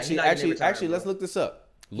 but he not. Actually, let's look this up.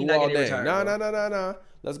 Luol Deng. No.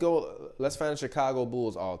 Let's go. Let's find Chicago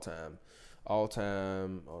Bulls all time. Hold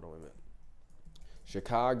on a minute.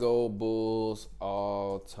 Chicago Bulls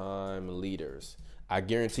all-time leaders. I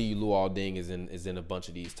guarantee you, Luol Deng is in a bunch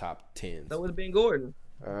of these top 10s. That was Ben Gordon.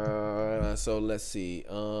 So let's see.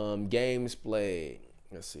 Games played.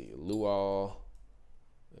 Let's see. Luol.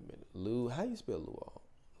 Wait a minute. How you spell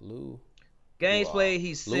Luol? Games played.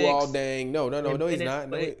 He's 6. Luol Deng. No, he's not.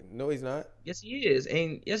 No, he's not. Yes, he is.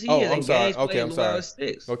 And yes, he is. I'm sorry. Okay, I'm sorry.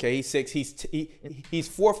 6. Okay, he's 6. He's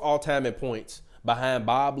 4th all time in points behind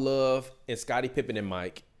Bob Love and Scottie Pippen and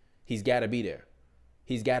Mike. He's got to be there.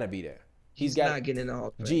 He's not getting in the Hall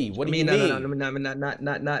of Fame. Gee, what do you mean?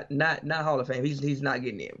 Not Hall of Fame. He's not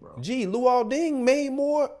getting in, bro. Gee, Luol Deng made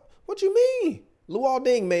more. What you mean? Luol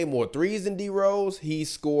Deng made more threes than D Rose. He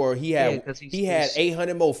had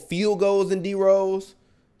 800 more field goals than D Rose.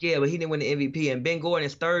 Yeah, but he didn't win the MVP. And Ben Gordon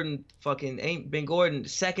is third and ain't Ben Gordon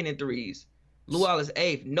second in threes. Luol is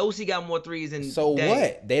 8th. Nosey got more threes than So Deng.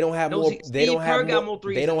 what? They don't have more. They don't have more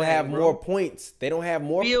threes. They don't have more points. They don't have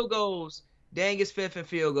more field goals. Deng is 5th in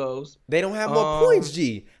field goals. They don't have more points,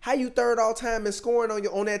 G. How you 3rd all time in scoring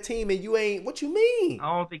on that team and you ain't? What you mean?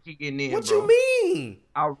 I don't think he getting in. What bro. you mean?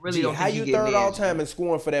 I really don't think he getting in. How you 3rd all time in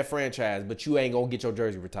scoring for that franchise, but you ain't gonna get your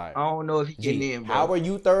jersey retired? I don't know if he getting in, bro. How are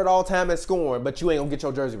you 3rd all time in scoring, but you ain't gonna get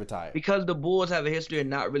your jersey retired? Because the Bulls have a history of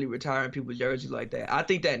not really retiring people's jerseys like that. I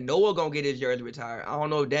think that Noah gonna get his jersey retired. I don't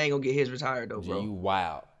know if Deng gonna get his retired though, bro. G, you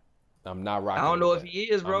wild. I'm not rocking. I don't know if he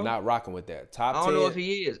is, bro. I'm not rocking with that. Top 10. I don't know if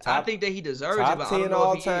he is. I think that he deserves it, but I don't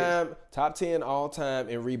know if he is. Top 10 all time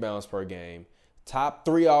in rebounds per game. Top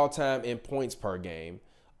 3 all time in points per game.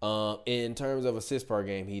 In terms of assists per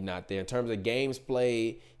game, he's not there. In terms of games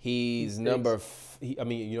played, he's 6.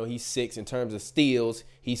 In terms of steals,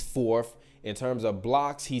 he's 4th. In terms of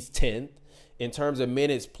blocks, he's 10th. In terms of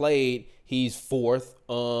minutes played, he's 4th.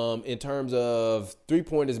 In terms of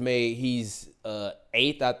 3-pointers made, he's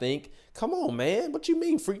 8th, I think. Come on, man. What you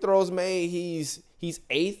mean? Free throws made, he's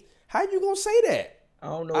 8th. How you gonna say that? I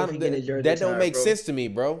don't know if he getting his jersey That don't retired, make bro. sense to me,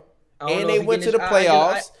 bro. don't And know they if he went to getting the his-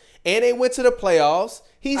 playoffs. And they went to the playoffs.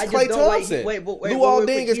 He's I just Klay don't like- Thompson. wait, Luol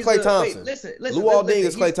Deng is Klay Thompson. Listen, Luol Deng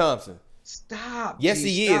is he's- Klay Thompson. Stop. Yes, G,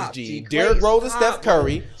 he stop, is, G. G. Derrick Klay, Rose is stop, Steph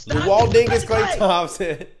Curry. bro. Stop Luol Deng is disrespecting Klay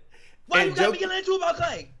Thompson. Why And you got Joe- me getting into about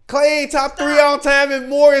Klay? Klay ain't top 3 all time and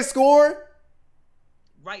more in scoring.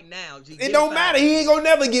 Right now, G. It don't matter. He ain't gonna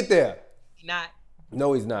never get there. Not.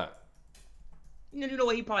 No, he's not. You know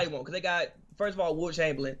what? He probably won't because they got, first of all, Will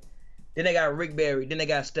Chamberlain. Then they got Rick Barry. Then they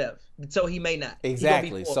got Steph. So he may not. He gonna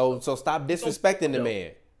Exactly. be fourth. So stop disrespecting the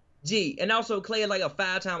man. G. And also Klay is like a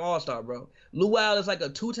 5-time All-Star, bro. Luol is like a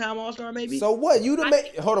 2-time All-Star, maybe. So what? You the main?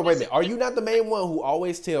 Hold on, wait a minute. Are you not the main one who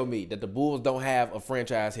always tell me that the Bulls don't have a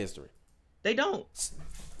franchise history? They don't.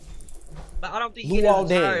 But I don't think Luol he is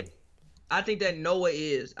retired. Deng. I think that Noah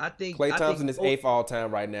is. I think Klay I Thompson think is 8th all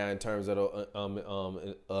time right now in terms of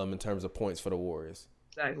the, in terms of points for the Warriors.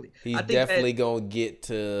 Exactly. He's I think definitely gonna get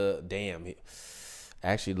to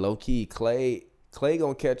actually low key Klay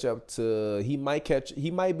gonna catch up to he might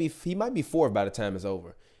be 4th by the time it's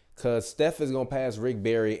over. Cause Steph is gonna pass Rick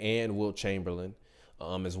Barry and Wilt Chamberlain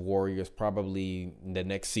as Warriors probably the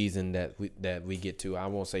next season that we get to. I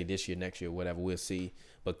won't say this year, next year, whatever, we'll see.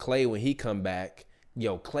 But Klay, when he come back,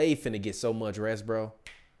 Klay finna get so much rest, bro.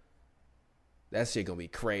 That shit gonna be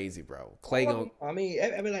crazy, bro. Klay gonna I mean,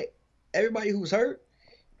 like everybody who's hurt,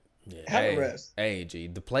 have a rest. Hey, G,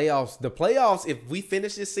 the playoffs, if we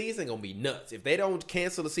finish this season, gonna be nuts. If they don't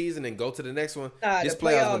cancel the season and go to the next one, this the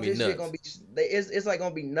playoffs gonna be this year nuts. gonna be, it's like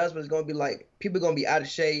gonna be nuts, but it's gonna be like people gonna be out of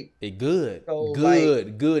shape. Good. So,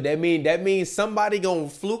 Good. That means somebody gonna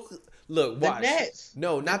fluke. Look, The watch. Nets.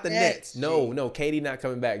 No, not the Nets. No, Katie not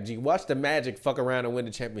coming back. G, watch the Magic fuck around and win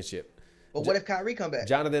the championship. But what if Kyrie come back?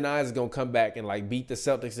 Jonathan Isaac gonna come back and like beat the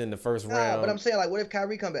Celtics in the first round. But I'm saying, like, what if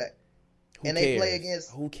Kyrie come back? Who They cares? play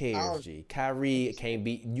against. Who cares, G? Kyrie can't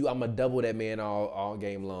beat you. I'm gonna double that man all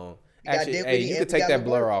game long. got Actually, Dinwiddie hey, you and can we take got that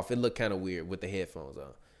blur LeBron. off. It looked kind of weird with the headphones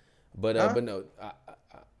on. But Huh? but no,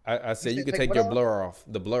 I said you said can take take what your off? blur off,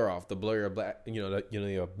 the blur your black,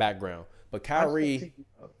 your background. But I said Kyrie, take it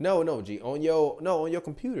off. no, G, on your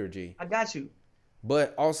computer, G. I got you.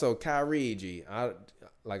 But also Kyrie, G,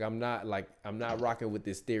 I'm not rocking with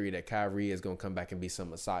this theory that Kyrie is gonna come back and be some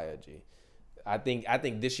messiah, G. I think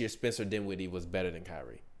this year Spencer Dinwiddie was better than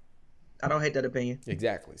Kyrie. I don't hate that opinion.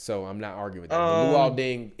 Exactly. So I'm not arguing with that. But Luol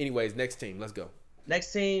Deng. Anyways, next team. Let's go.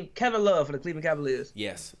 Next team, Kevin Love for the Cleveland Cavaliers.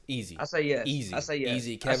 Yes. Easy. I say yes. Easy. I say yes.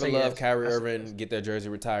 Easy. I Kevin say Love, yes. Kyrie I say Irving yes. get their jersey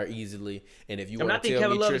retired easily. And if you I mean, I want to think tell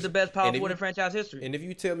Kevin me Love is the best power forward in franchise history. and if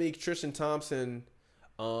you tell me Tristan Thompson,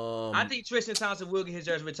 I think Tristan Thompson will get his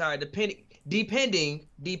jersey retired, depending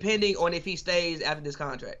on if he stays after this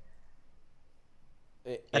contract.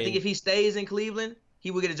 I think if he stays in Cleveland,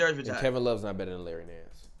 he will get his jersey and retired. Kevin Love's not better than Larry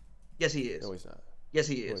Nance. Yes, he is. No, he's not. Yes,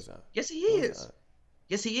 he No, is. he's not. Yes, he No, he's is. not.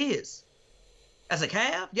 Yes, he is. As a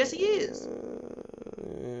Cav, yes, he is.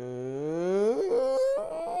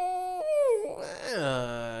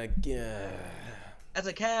 Yeah. As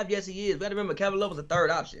a Cav, yes, he is. We got to remember, Kevin Love was the third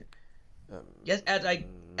option. Yes, as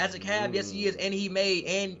a Cav, yes, he is, and he made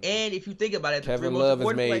and if you think about it, the three Kevin most Love has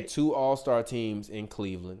important made players- 2 All-Star teams in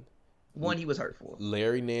Cleveland. one he was hurt for.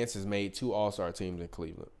 Larry Nance has made 2 All-Star teams in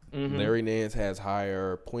Cleveland. Mhm. Larry Nance has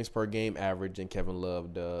higher points per game average than Kevin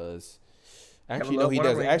Love does. Actually, Kevin no, Love he won a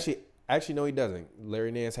doesn't. ring. Actually, no, he doesn't.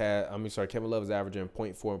 Larry Nance Kevin Love is averaging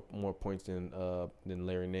 0.4 more points than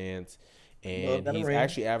Larry Nance, Love and got a he's ring.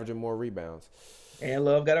 actually averaging more rebounds. And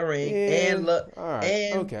Love got a ring. Yeah, And Love all right.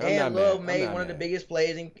 and, Okay, I'm and not Love mad. made I'm not one of the mad. biggest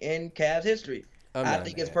plays in Cavs history. I'm I not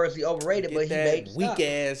think it's mad. personally overrated, Get but he that made weak stop.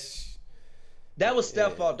 ass. That was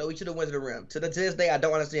Steph's Yeah. fault though. He should have went to the rim. To this day, I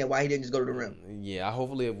don't understand why he didn't just go to the rim. Yeah,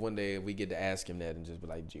 hopefully if one day we get to ask him that and just be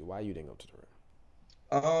like, "Gee, why you didn't go to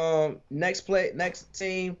the rim?" Next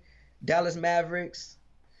team, Dallas Mavericks.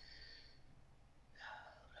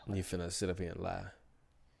 You finna sit up here and lie.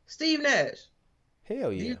 Steve Nash. Hell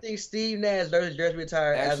Do yeah. you think Steve Nash deserves his jersey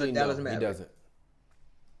retired as a Actually, Dallas no, he Maverick? doesn't.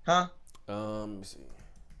 Huh? Let me see.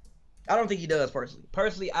 I don't think he does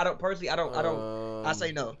personally. I don't. I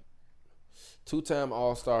say no. 2-time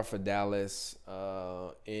All-Star for Dallas.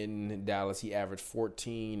 In Dallas, he averaged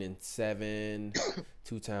 14 and 7.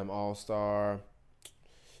 2-time All-Star.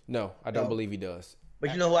 No, I don't No. believe he does.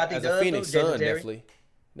 But you know who I think As does? a Phoenix though? Jason Sun, Terry. definitely.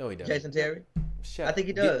 No, he doesn't. Jason Terry. Shut I think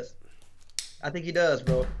he up. does. I think he does,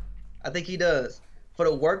 bro. I think he does. For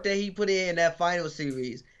the work that he put in that final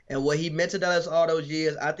series and what he meant to Dallas all those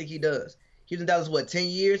years, I think he does. He was in Dallas, what, 10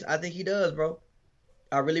 years? I think he does, bro.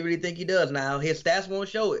 I really, really think he does. Now, his stats won't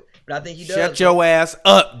show it, but I think he does. Shut your ass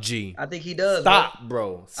up, G. I think he does, Stop,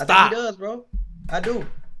 bro. Stop. I think he does, bro. I do.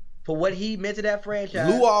 For what he meant to that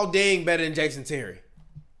franchise. Luol Deng better than Jason Terry.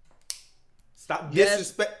 Stop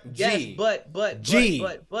disrespect. G. Yes,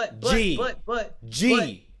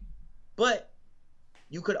 but,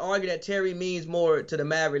 you could argue that Terry means more to the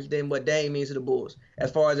Mavericks than what Dame means to the Bulls,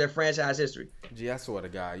 as far as their franchise history. G, I swear to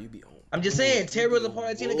God, you be on. I'm just saying, Terry was a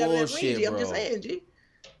part of the team that got that ring, G. I'm just saying, G.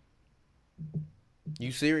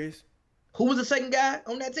 You serious? Who was the second guy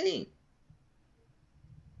on that team?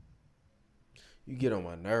 You get on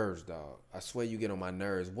my nerves, dog. I swear you get on my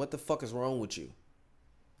nerves. What the fuck is wrong with you?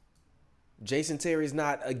 Jason Terry's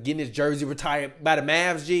not getting his jersey retired by the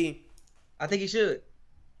Mavs, G. I think he should.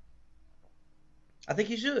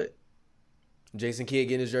 Jason Kidd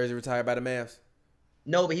getting his jersey retired by the Mavs?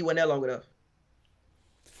 No, but he wasn't there long enough.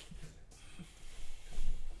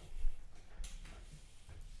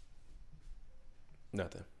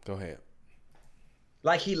 Nothing. Go ahead.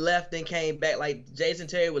 Like he left and came back. Like Jason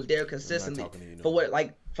Terry was there consistently for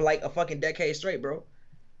a fucking decade straight, bro.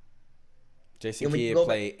 Jason Kidd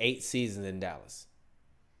played 8 seasons in Dallas.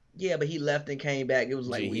 Yeah, but he left and came back. It was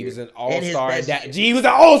like weird. He was an all-star in Dallas. He was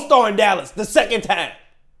an all-star in Dallas the second time.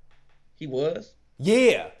 He was?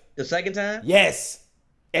 Yeah. The second time? Yes.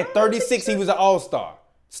 At 36, he was an all-star.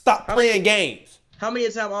 Stop playing games. How many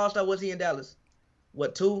time all-star was he in Dallas?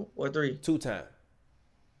 What, 2 or 3? 2 times.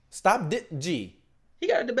 Stop, G. He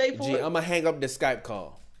got a debate for it. I'm going to hang up the Skype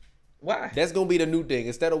call. Why? That's going to be the new thing.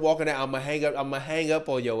 Instead of walking out, I'm going to hang up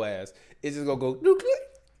on your ass. It's just going to go, click.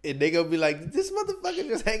 And they going to be like, this motherfucker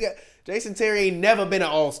just hang up. Jason Terry ain't never been an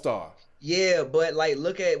all-star. Yeah, but like,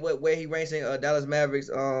 look at where he ranks in Dallas Mavericks.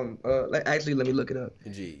 Actually, let me look it up.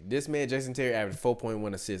 G, this man Jason Terry averaged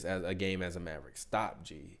 4.1 assists a game as a Maverick. Stop,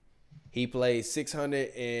 G. He played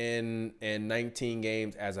 619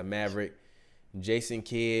 games as a Maverick. Jason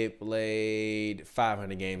Kidd played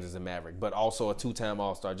 500 games as a Maverick, but also a 2-time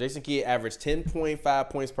All-Star. Jason Kidd averaged 10.5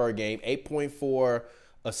 points per game, 8.4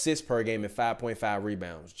 assists per game, and 5.5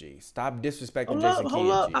 rebounds, G. Stop disrespecting Jason Kidd,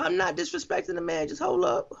 Hold up. G. I'm not disrespecting the man. Just hold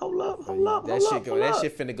up. That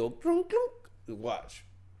shit finna go. Watch.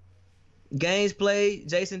 Games played,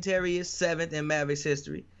 Jason Terry is 7th in Mavericks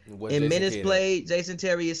history. In minutes played, Jason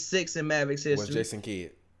Terry is 6th in Mavericks history. What's Jason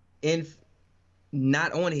Kidd?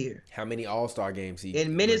 Not on here. How many All-Star games he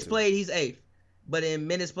in minutes played, he's 8th. But in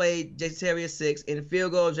minutes played, Jason Terry is 6th. In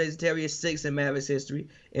field goals, Jason Terry is 6th in Mavericks history.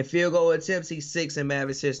 In field goal attempts, he's 6th in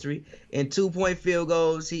Mavericks history. In 2-point field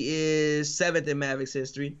goals, he is 7th in Mavericks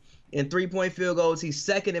history. In 3-point field goals, he's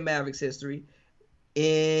 2nd in Mavericks history.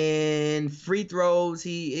 In free throws,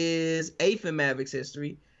 he is 8th in Mavericks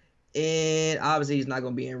history. And obviously, he's not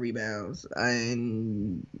going to be in rebounds.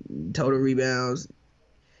 And total rebounds.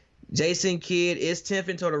 Jason Kidd is 10th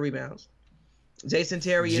in total rebounds. Jason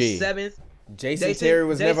Terry is 7th. Jason Terry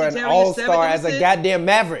was never an all-star as a goddamn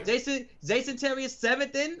Maverick. Jason Terry is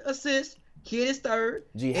 7th in assists. Kidd is 3rd.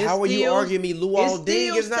 Gee, how are you arguing me? Luol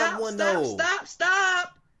Deng is not one though.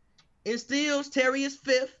 Stop. In steals, Terry is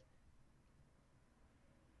 5th.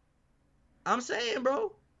 I'm saying,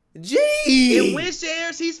 bro. Gee. In win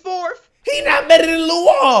shares, he's 4th. He not better than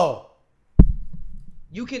Luol.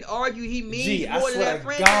 You can argue he means more than that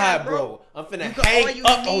franchise, God, bro. I'm finna hang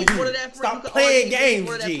up on you. Stop playing games,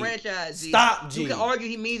 G. Stop, G. You can argue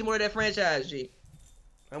he means more than that franchise, G.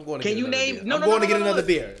 I'm going to get another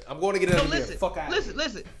beer. I'm going to get another beer. Fuck out.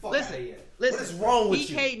 Listen. What is wrong with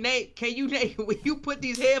you? Can you name when you put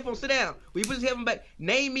these headphones? Sit down. When you put these headphones back,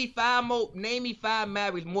 name me 5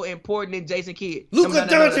 Mavericks more important than Jason Kidd. Luka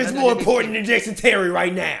Doncic is more important than Jason Terry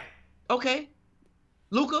right now. Okay.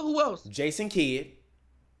 Luka, who else? Jason Kidd.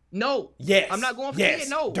 No. Yes. I'm not going for Kidd.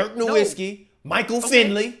 No. Dirk Nowitzki. Michael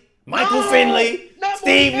Finley.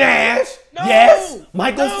 Steve Nash. No. Yes.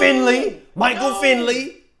 Michael Finley. Mark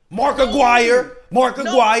Aguirre. Mark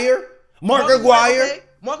Aguirre,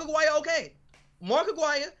 okay. Mark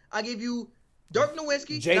Aguirre, I give you Dirk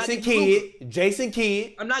Nowitzki. Jason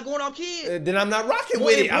Kidd. I'm not going off Kidd. Then I'm not rocking More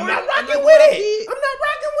with it. important. I'm not rocking with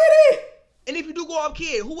it. And if you do go off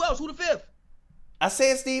Kidd, who else? Who the 5th? I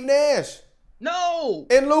said Steve Nash. No.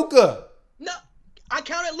 And Luka. No. I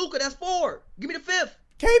counted Luka. That's 4. Give me the 5th.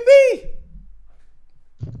 KB.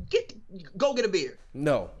 Go get a beer.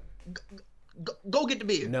 No. Go get the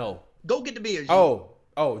beer. No. Go get the beer. G. Oh,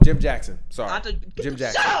 Jim Jackson. Sorry. Jim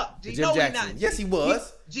Jackson. Shut up, G. Jim Jackson. Yes, he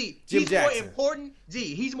was. He's more important.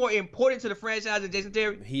 He's more important to the franchise than Jason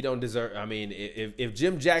Terry. He don't deserve. I mean, if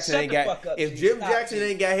Jim Jackson ain't got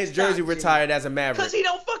his jersey retired as a Maverick, because he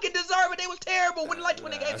don't fucking deserve it. They was terrible when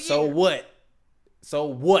they gave So what?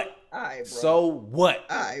 All right, bro. So what?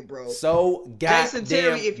 All right, bro. So goddamn Jason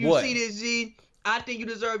Terry, if you what? see this, G, I think you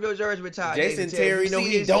deserve your jersey retired. Jason Terry, You no, see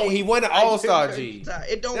he this, don't. G, He won an I think All-Star, your jersey G. retired.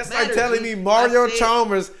 It don't That's matter, like telling G. me Mario I said-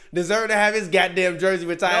 Chalmers deserved to have his goddamn jersey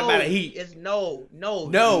retired by the Heat. It's no, G. no,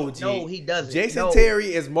 he doesn't. Jason No.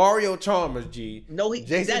 Terry is Mario Chalmers, G. No,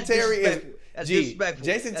 Jason that's Terry is disrespectful. That's G. disrespectful.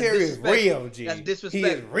 Jason That's Terry is disrespectful. real, G. That's He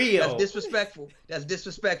disrespectful. is real. That's disrespectful. That's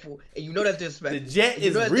disrespectful. And you know that's disrespectful. The Jet And you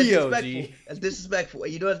is know that's real, disrespectful. G. That's disrespectful.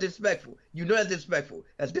 And you know that's disrespectful. You know that's disrespectful.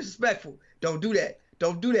 That's disrespectful. Don't do that.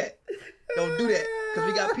 Don't do that. Don't do that.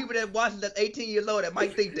 Because we got people that watch that's 18 years old that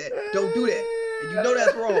might think that. Don't do that. And you know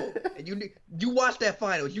that's wrong. And you watch that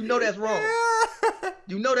finals. You know that's wrong.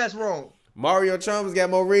 You know that's wrong. Mario Chalmers got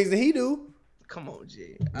more rings than he do. Come on,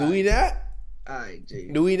 G. Do we not? Alright, G.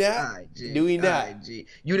 Do we not? Alright, G. Do we not? Alright, G.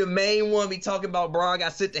 You the main one be talking about Braun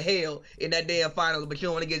got sent to hell in that damn finals, but you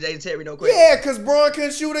don't want to give Jason Terry no credit. Yeah, because Braun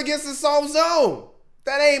couldn't shoot against the soft zone.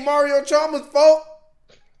 That ain't Mario Chalmers' fault.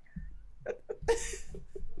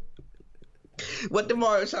 What did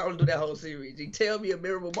Mario Chalmers do that whole series, G? Tell me a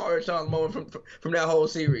memorable Mario Chalmers moment from that whole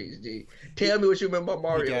series, G. Tell me what you remember about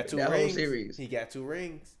Mario He got two that rings. whole series. He got 2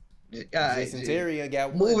 rings. Alright, Jason G. Terry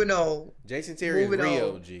got 1. Moving on. Jason Terry is Moving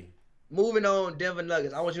real, on. G. Moving on, Denver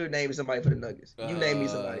Nuggets. I want you to name me somebody for the Nuggets. You name me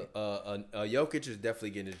somebody. Jokic is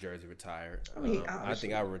definitely getting his jersey retired. I mean, I think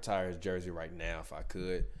obviously. I would retire his jersey right now if I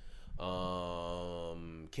could.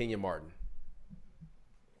 Kenyon Martin.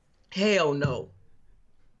 Hell no.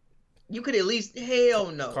 You could at least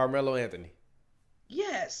hell no. Carmelo Anthony.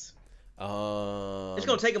 Yes. Um, It's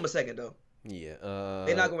gonna take them a second though. Yeah.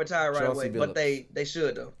 They're not gonna retire right Chauncey away, but Billups. they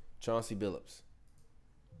should though. Chauncey Billups.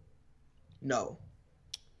 No.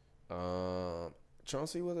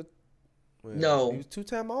 Chauncey was No. He was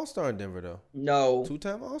 2-time All-Star in Denver though. No.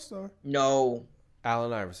 2-time All-Star. No.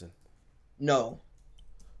 Allen Iverson. No.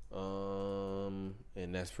 And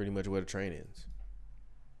that's pretty much where the train ends.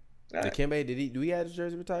 All right. Dikembe, do he have his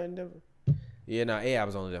jersey retired in Denver? Yeah, no, AI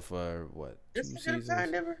was only there for what? 2 Is he gonna seasons? retire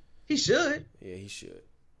in Denver? He should. Yeah, he should.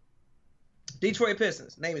 Detroit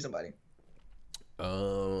Pistons. Name me somebody.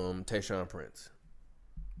 Tayshaun Prince.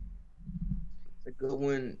 It's a good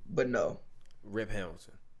one, but no. Rip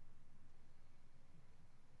Hamilton.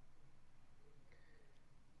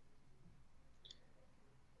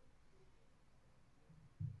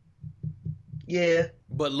 Yeah.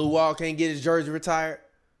 But Luau can't get his jersey retired?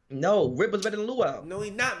 No. Rip was better than Luau. No, he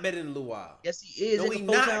not better than Luau. Yes, he is. No, He's he a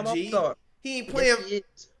full-time not, G. All-Star. He ain't playing. Yes, he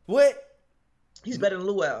is. What? He's better than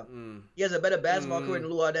Luau. Mm. He has a better basketball career than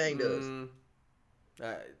Luau Dang does.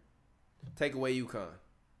 Take away UConn.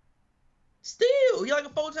 Still, he's like a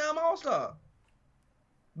full-time All-Star.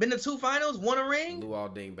 Been to 2 finals, won a ring. Luau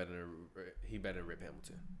Ding better than Rip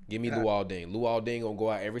Hamilton. Give me Luau Ding. Luau Ding gonna go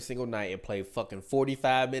out every single night and play fucking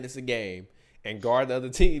 45 minutes a game and guard the other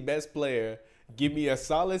team's best player. Give me a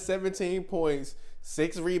solid 17 points,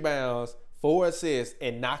 6 rebounds, 4 assists,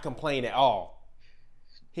 and not complain at all.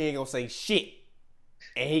 He ain't gonna say shit.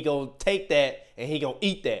 And he gonna take that and he gonna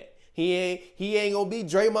eat that. He ain't gonna be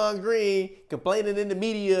Draymond Green complaining in the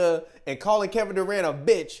media and calling Kevin Durant a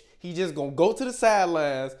bitch. He just gonna go to the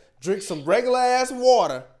sidelines, drink some regular ass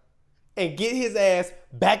water, and get his ass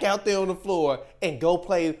back out there on the floor and go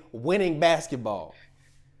play winning basketball.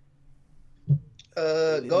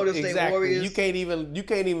 Golden State Warriors. You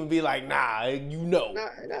can't even be like, nah, you know. Nah,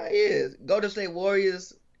 he is. Golden State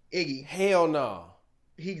Warriors, Iggy. Hell no.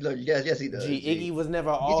 Yes, he does. Iggy was never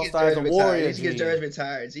an He All-Star as a gets Warrior. He gets jersey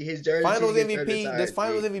retired. See, his jersey. Finals he gets MVP. jersey retired, Does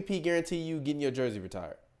Finals G. MVP guarantee you getting your jersey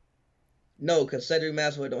retired? No, because Cedric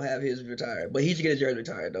Maxwell don't have his retired, but he should get his jersey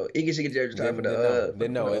retired though. Iggy should get his jersey retired for the.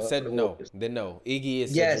 Then no. Iggy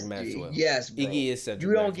is Cedric Maxwell. Yes, bro. Iggy is Cedric Maxwell.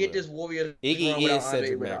 You don't get this Warriors. Iggy run is without Andre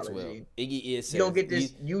Cedric Iguodala, Maxwell. G. Iggy is Cedric. You don't get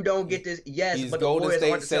this. You don't get this. Yes, He's but the Golden Warriors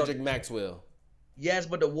State aren't the Cedric Celtics. Maxwell. Yes,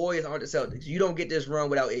 but the Warriors aren't the Celtics. You don't get this run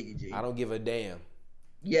without Iggy, G. I don't give a damn.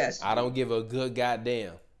 Yes. I don't give a good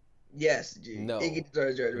goddamn. Yes, G. No. Iggy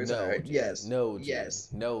deserves jersey retired. G. Yes. No, G. Yes.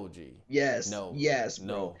 No, G. Yes. No. Yes. Bro.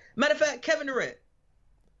 No. Matter of fact, Kevin Durant.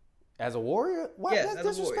 As a Warrior? What? Yes, That's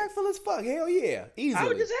as a Warrior. disrespectful as fuck. Hell yeah. Easily. I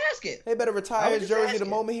was just asking. They better I retire was his just jersey the asking.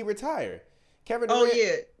 moment he retired. Kevin Oh Durant.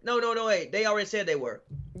 yeah. No. Wait. They already said they were.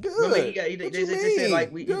 Good. Remember, What you they said mean?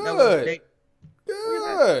 like we. Good. They,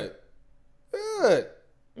 Good.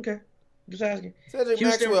 okay. Just asking. Cedric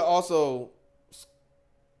Houston- Maxwell also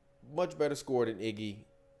much better scorer than Iggy.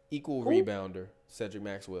 Equal rebounder, Cedric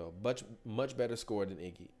Maxwell. Much better scorer than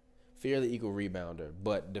Iggy. Fairly equal rebounder,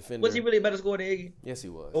 but defender. Was he really a better scorer than Iggy? Yes, he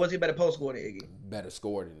was. Or was he a better post scorer than Iggy? Better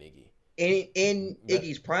scorer than Iggy. In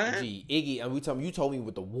Iggy's prime? Gee, Iggy, and you told me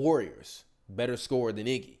with the Warriors, better scorer than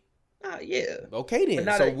Iggy. Yeah. Okay then. But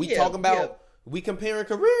not So a- we yeah, talking about yeah. We comparing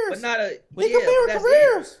careers. but not a. But We yeah, comparing that's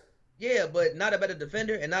careers. it. Yeah, but not a better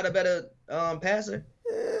defender and not a better passer.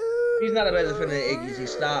 He's not a better defender than Iggy G.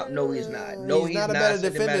 Stop. No, he's not. No, he's not a better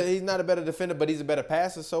defender. He's not a better defender, but he's a better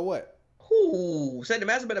passer. So what? Who said the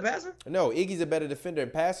Master better passer? No, Iggy's a better defender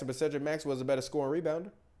and passer, but Cedric Maxwell's a better scoring rebounder.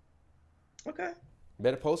 Okay.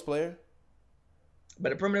 Better post player.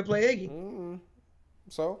 Better perimeter play Iggy.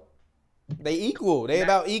 So they equal. They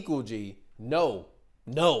about equal. G. No.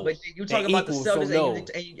 But you talking about the Celtics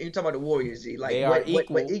and you talking about the Warriors, G. Like what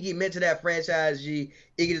Iggy meant to that franchise, G.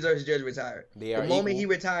 Iggy deserves his jersey retired. The moment he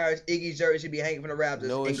retires, Iggy's jersey should be hanging from the Raptors.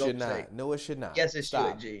 No, it should not. No, it should not. Yes, it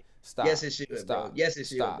should, G. Stop. Yes, it should, Stop. bro. Yes, it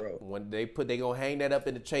should, Stop. bro. When they gonna hang that up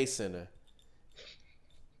in the Chase Center.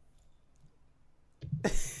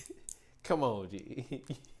 Come on, G.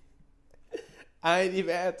 I ain't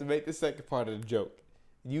even have to make the second part of the joke.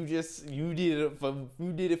 You did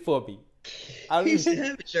it for me. He should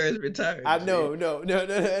have insurance retired. I know, no. I'm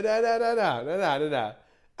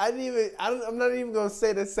not even gonna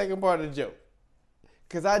say the second part of the joke,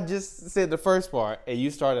 cause I just said the first part and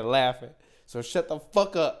you started laughing. So shut the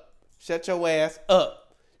fuck up. Shut your ass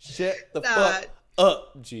up. Shut the fuck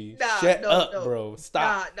up, G. Shut up, bro.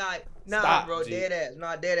 Stop. Stop, bro. G. Dead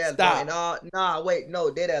ass. Dead ass, Stop.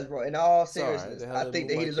 bro. Dead ass, bro. In all seriousness, I think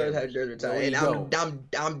that he deserves to have his jersey retired. No, and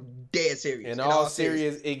I'm dead serious. In all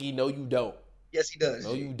serious, Iggy, no, you don't. Yes, he does.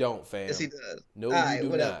 No, you don't, fam. Yes, he does. No, you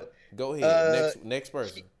do not. Go ahead. Next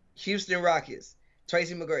person. Houston Rockets.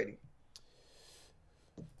 Tracy McGrady.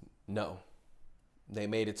 No. They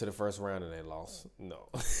made it to the first round and they lost. No.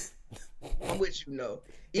 I'm with you, no.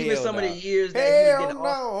 Even some of the years that he was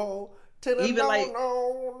getting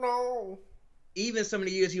even some of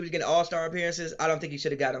the years he was getting All-Star appearances, I don't think he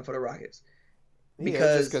should have got them for the Rockets.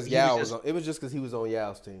 Because it was just because he was on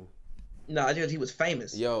Yao's team. No, I think he was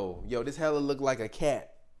famous. Yo, this hella looked like a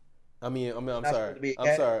cat. I'm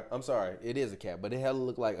sorry. It is a cat, but it hella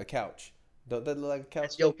look like a couch. Don't that look like a couch?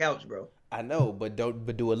 It's your couch, bro. I know, but do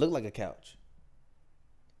it look like a couch?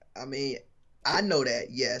 I mean, I know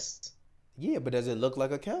that, yes. Yeah, but does it look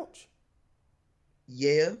like a couch?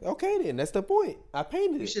 Yeah. Okay, then that's the point. I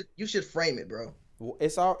painted it. You should frame it, bro.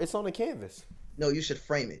 It's on the canvas. No, you should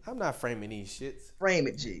frame it. I'm not framing these shits. Frame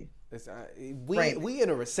it, G. We in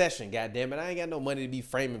a recession, goddammit. I ain't got no money to be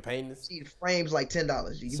framing paintings. See, frames like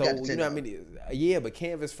 $10. G. You know what I mean? Yeah, but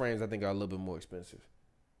canvas frames I think are a little bit more expensive.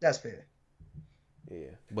 That's fair.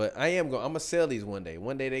 Yeah, but I'm gonna sell these one day.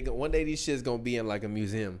 One day these shit's gonna be in like a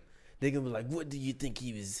museum. They're gonna be like, what do you think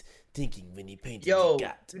he was thinking when he painted? Yo,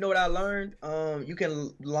 you know what I learned? You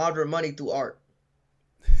can launder money through art.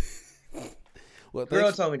 Well,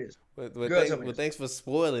 girl told me this. Thanks for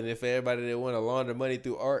spoiling it for everybody that want to launder money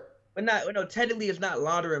through art. But technically it's not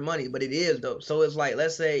laundering money, but it is though. So it's like,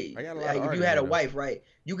 let's say if you had a wife, right?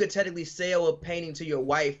 You could technically sell a painting to your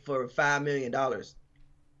wife for $5 million.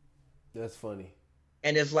 That's funny.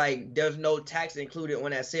 And it's like there's no tax included on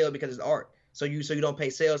that sale because it's art. So you don't pay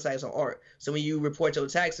sales tax on art. So when you report your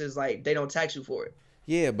taxes, like they don't tax you for it.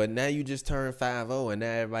 Yeah, but now you just turned 50, and now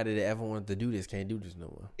everybody that ever wanted to do this can't do this no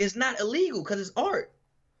more. It's not illegal because it's art.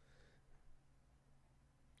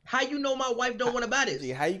 How you know my wife don't want to buy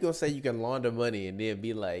this? How you gonna say you can launder money and then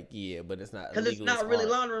be like, yeah, but it's not illegal? Because it's not really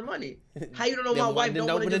laundering money. How you don't know my wife don't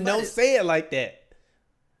want to buy this? Don't say it like that.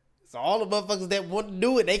 So all the motherfuckers that want to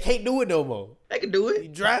do it, they can't do it no more. They can do it. You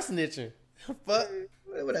dry snitching. Fuck.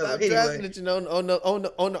 Whatever. Stop dry snitching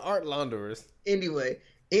on the art launderers. Anyway,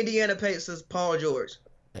 Indiana Pacers, Paul George.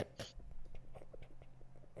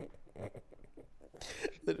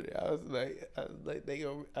 Literally, I was like, they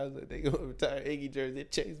gonna retire Iggy jersey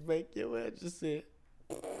at Chase Bank. Yo, I just said.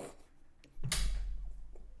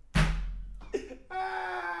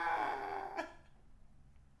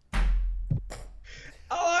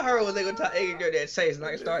 All I heard was they gonna talk Iggy jersey at Chase, and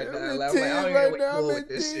I started dying. Like, I don't even know where you going with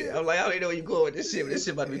this shit. I'm like, I don't even know where you going with this shit. But this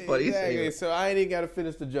shit about to be funny. Exactly. So I ain't even gotta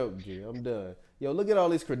finish the joke, G. I'm done. Yo, look at all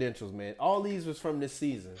these credentials, man. All these was from this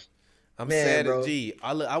season. I'm sad as G.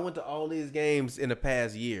 I went to all these games in the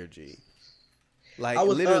past year, G. Like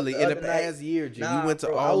literally in the past year, G. We went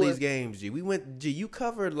to all these games, G. You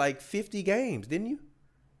covered like 50 games, didn't you?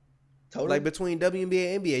 Totally. Like between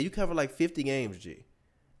WNBA and NBA, you covered like 50 games, G.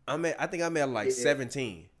 I think I'm at like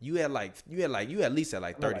 17. You at least at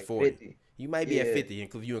like 30, like 40. 50. You might be at 50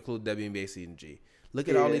 if you include WNBA season, G. Look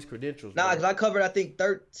at all these credentials. Nah, because I covered I think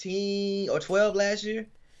 13 or 12 last year.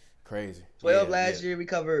 Crazy. 12 last year we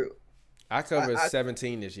covered. I covered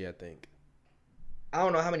 17 this year, I think. I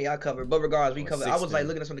don't know how many I covered, but regardless, we covered. 16. I was like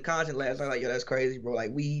looking at some of the content last night, like, yo, that's crazy, bro.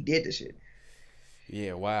 Like, we did this shit.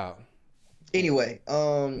 Yeah, wow. Anyway,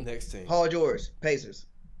 next team. Paul George, Pacers.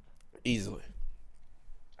 Easily.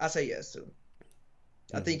 I say yes too.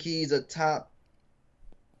 I think he's a top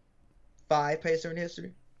 5 pacer in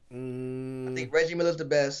history. I think Reggie Miller's the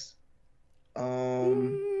best.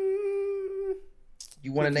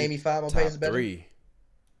 You want to name me 5 more pacers better? 3.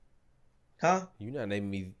 Huh? You not naming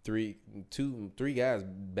me 3 guys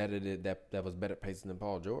better that was better pacing than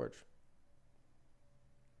Paul George.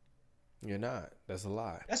 You're not. That's a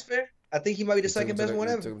lie. That's fair. I think he might be the second best one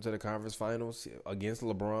ever. Took him to the conference finals against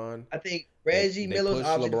LeBron. I think Reggie Miller's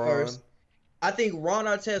obviously the first. I think Ron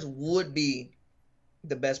Artest would be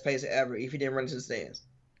the best pacer ever if he didn't run into the stands.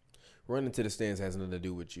 Running to the stands has nothing to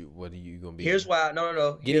do with you. What are you gonna be? Here's why.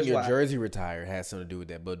 No. Getting your jersey retired has something to do with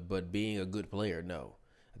that. But being a good player, no.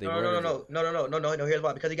 I think No. Here's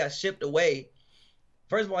why. Because he got shipped away.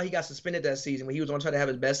 First of all, he got suspended that season when he was on trying to have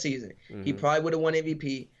his best season. Mm-hmm. He probably would have won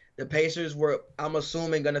MVP. The Pacers were, I'm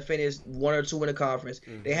assuming, going to finish 1 or 2 in the conference.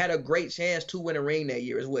 Mm-hmm. They had a great chance to win a ring that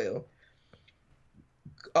year as well.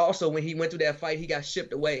 Also, when he went through that fight, he got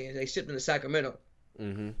shipped away, and they shipped him to Sacramento.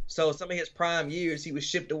 Mm-hmm. So some of his prime years, he was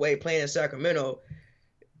shipped away playing in Sacramento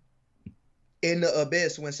in the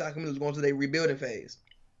abyss when Sacramento was going through their rebuilding phase.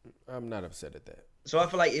 I'm not upset at that. So I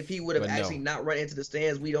feel like if he would have actually not run into the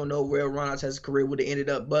stands, we don't know where Ron Artest's career would have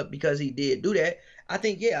ended up. But because he did do that, I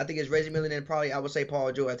think it's Reggie Miller and probably I would say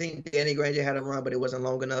Paul George. I think Danny Granger had a run, but it wasn't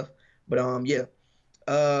long enough. But yeah.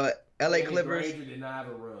 LA Clippers. Granger did not have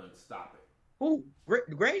a run. Stop it. Who?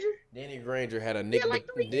 Granger? Danny Granger had a Nick.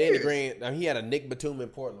 He had a Nick Batum in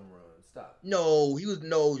Portland run. Stop. No, he was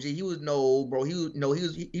bro. He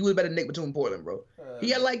was better than Nick Batum in Portland, bro.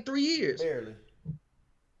 He had like 3 years. Barely.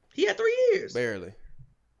 He had 3 years. Barely.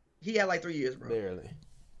 He had like 3 years, bro. Barely.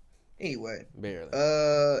 Anyway. Barely.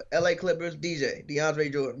 LA Clippers,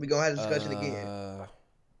 DeAndre Jordan. We gonna have a discussion again.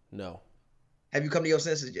 No. Have you come to your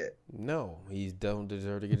senses yet? No. He don't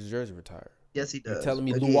deserve to get his jersey retired. Yes, he does. You're telling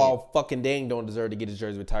me Luol fucking Deng don't deserve to get his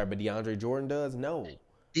jersey retired, but DeAndre Jordan does? No.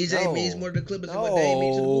 DJ means more to the Clippers than what Dame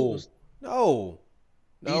means to the Bulls. No.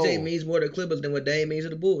 DJ means more to the Clippers than what Dame means to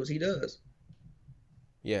the Bulls. He does.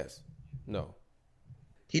 Yes. No.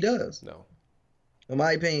 He does. No. In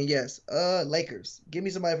my opinion, yes. Lakers. Give me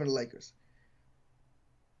somebody from the Lakers.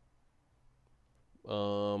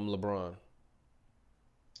 LeBron.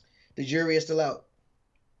 The jury is still out.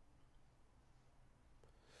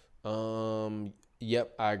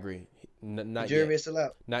 Yep, I agree. Not the yet. Jury is still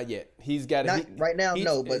out. Not yet. He's got it. Right now,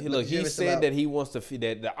 no. But look, he said that he wants to.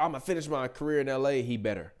 That I'm gonna finish my career in LA. He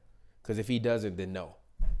better, because if he doesn't, then no.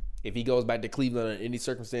 If he goes back to Cleveland under any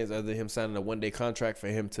circumstance other than him signing a one-day contract for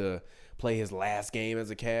him to play his last game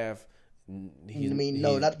as a Cav,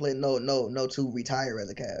 not to play. No, to retire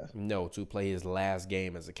as a Cav. No, to play his last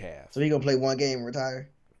game as a Cav. So he gonna play one game and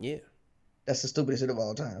retire? Yeah. That's the stupidest shit of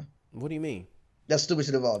all time. What do you mean? That's stupid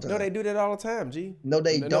shit of all time. No, they do that all the time, G. No,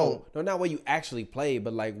 they don't. No, not where you actually play,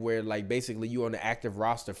 but like where like basically you on the active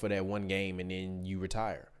roster for that one game and then you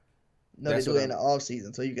retire. No, they do it in the off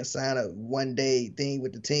season, so you can sign a 1 day thing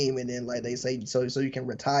with the team, and then like they say, so you can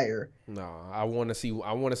retire. No, I want to see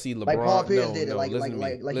LeBron. Like Paul Pierce did it. Like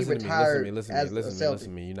he retired. Listen to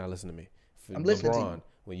me. You're not listening to me. I'm listening to you.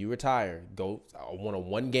 When you retire, I want a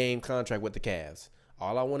 1 game contract with the Cavs.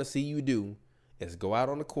 All I want to see you do is go out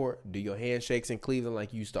on the court, do your handshakes in Cleveland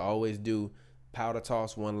like you used to always do, powder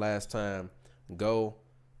toss one last time, go,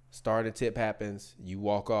 starting tip happens, you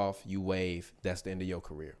walk off, you wave. That's the end of your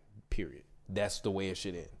career. Period. That's the way it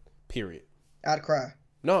should end. Period. I'd cry.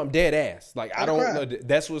 No, I'm dead ass. Like I don't know.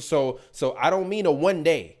 That's what. So I don't mean a 1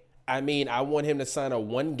 day. I mean I want him to sign a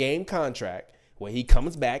 1 game contract where he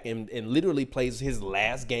comes back and literally plays his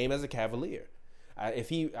last game as a Cavalier. I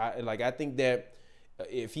think that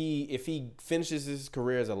if he finishes his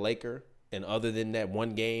career as a Laker and other than that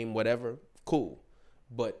 1 game, whatever, cool.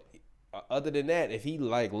 But other than that, if he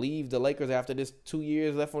like leave the Lakers after this 2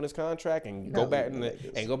 years left on his contract and go back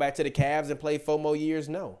to the Cavs and play 4 more years,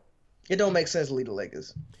 no. It don't make sense to leave the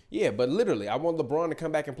Lakers. Yeah, but literally, I want LeBron to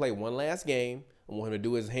come back and play 1 last game. I want him to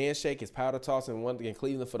do his handshake, his powder toss in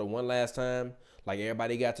Cleveland for the 1 last time, like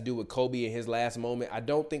everybody got to do with Kobe in his last moment. I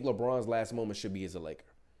don't think LeBron's last moment should be as a Laker.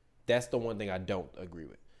 That's the one thing I don't agree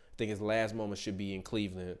with. I think his last moment should be in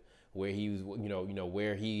Cleveland, where he was,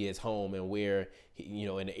 where he is home and where,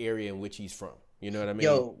 in the area in which he's from. You know what I mean?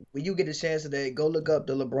 Yo, when you get a chance today, go look up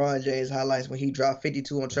the LeBron James highlights when he dropped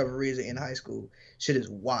 52 on Trevor Ariza in high school. Shit is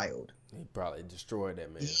wild. He probably destroyed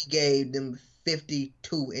that man. He gave them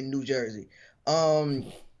 52 in New Jersey.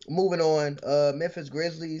 Moving on, Memphis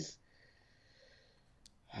Grizzlies.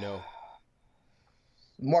 No.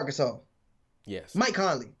 Marc Gasol. Yes. Mike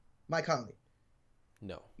Conley.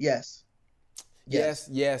 No. Yes. Yes,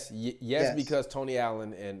 because Tony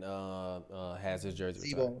Allen and has his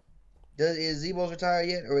jersey retired. Is Zebo's retired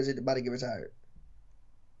yet, or is it about to get retired?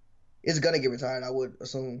 It's gonna get retired, I would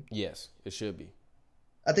assume. Yes, it should be.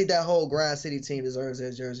 I think that whole Grind City team deserves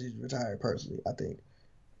their jerseys retired. Personally, I think.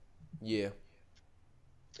 Yeah.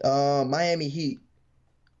 Miami Heat.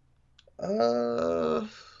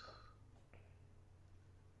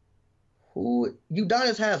 Who?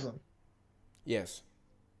 Udonis Haslem. Yes.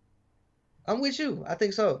 I'm with you. I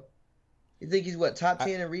think so. You think he's what, top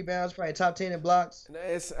 10 in rebounds, probably top 10 in blocks?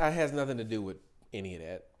 It has nothing to do with any of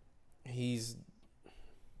that. He's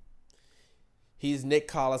Nick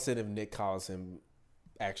Collison if Nick Collison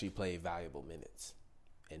actually played valuable minutes.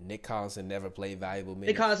 And Nick Collison never played valuable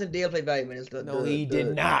minutes. Nick Collison did play valuable minutes. He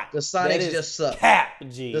did not. The Sonics just suck. Cap,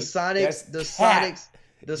 G. The Sonics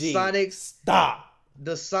Stop.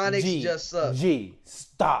 The Sonics just suck. G.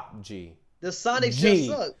 Stop, G. The Sonics just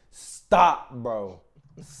suck. Stop, bro.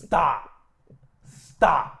 Stop.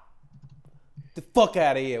 The fuck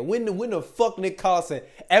out of here. When the fuck Nick Collison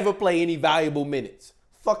ever play any valuable minutes?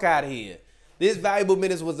 Fuck out of here. This valuable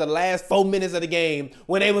minutes was the last 4 minutes of the game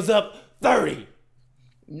when they was up 30.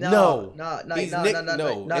 No. And it's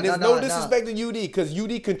no disrespect to UD because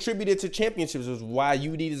UD contributed to championships, which is why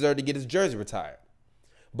UD deserved to get his jersey retired.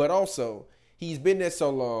 But also, he's been there so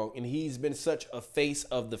long and he's been such a face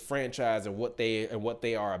of the franchise and what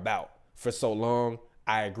they are about for so long.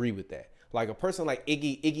 I agree with that. Like a person like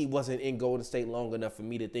Iggy wasn't in Golden State long enough for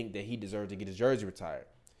me to think that he deserved to get his jersey retired.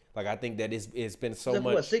 Like I think that it's been so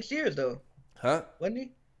much. What, 6 years though? Huh? Wasn't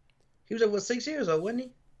he? He was at 6 years though, wasn't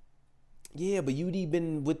he? Yeah, but UD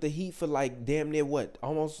been with the Heat for like damn near what?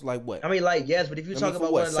 Almost like what? I mean, like yes, but if you talk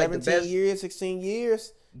about what, one of like 17 the best years, 16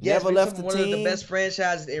 years, yes, never left the one team. One of the best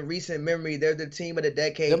franchises in recent memory. They're the team of the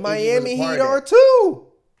decade. The Miami Heat are too.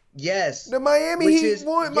 Yes. The Miami Heat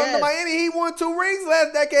won. Yes. The Miami Heat won 2 rings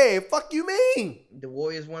last decade. Fuck you mean? The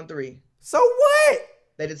Warriors won 3. So what?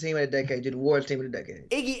 They the team of the decade. They're the Warriors team of the decade.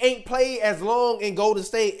 Iggy ain't played as long in Golden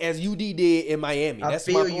State as UD did in Miami. That's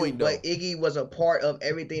my point, though. But Iggy was a part of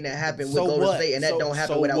everything that happened with Golden State, and that don't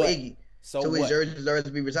happen without Iggy. So his jersey deserves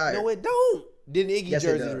to be retired. No, it don't. Didn't Iggy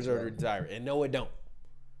jersey deserve to retire? And no, it don't.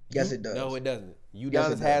 Yes, it does. No, it doesn't.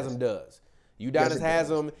 Udonis Haslem does. Udonis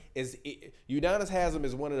Haslem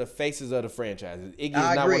is one of the faces of the franchise. Iggy is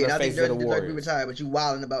not one of the faces of the Warriors. Be retired, but you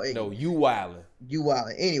wilding about Iggy. No, you wilding. You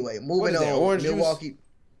wilding. Anyway, moving on. Orange Milwaukee. Juice?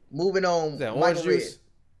 Moving on. Is that orange juice?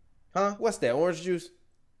 Huh? What's that? Orange juice?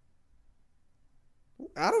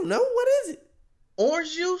 I don't know. What is it?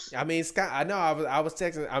 Orange juice? I mean, Scott. I know. I was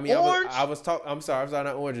texting. I mean, orange? I was talking. I'm sorry. Not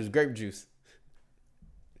orange juice. Grape juice.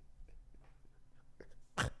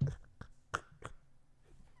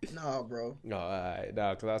 No, bro. No, all right. No,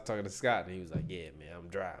 because I was talking to Scott and he was like, "Yeah, man, I'm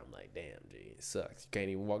dry." I'm like, "Damn, G, it sucks. You can't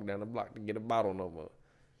even walk down the block to get a bottle no more."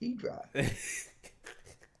 He dry.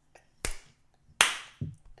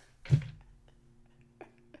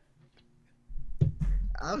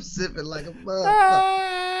 I'm sipping like a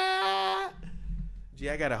motherfucker.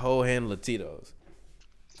 Gee, I got a whole handle of Tito's.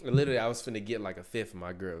 Literally, I was finna get like a fifth, and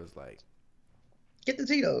my girl was like, "Get the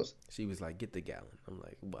Tito's." She was like, "Get the gallon." I'm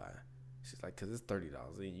like, "Why?" She's like, "Cause it's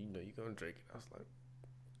 $30, and you know you're gonna drink it." I was like,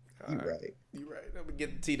 "You right. You right. I'm gonna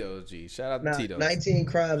get the Tito's, G. Shout out to Tito's." 19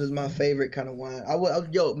 Crimes is my favorite kind of wine.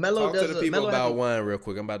 Mello Talk does to the people about wine real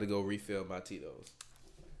quick. I'm about to go refill my Tito's.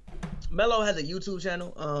 Mello has a YouTube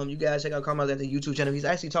channel. You guys check out Carmichael at the YouTube channel. He's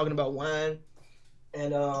actually talking about wine,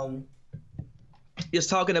 and he's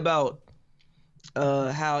talking about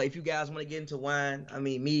how if you guys want to get into wine. I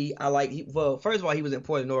mean, I like. Well, first of all, he was in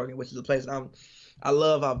Portland, Oregon, which is a place I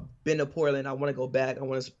love. I've been to Portland. I want to go back. I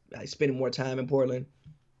want to spend more time in Portland.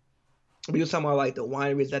 But he was talking about like the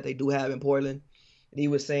wineries that they do have in Portland, and he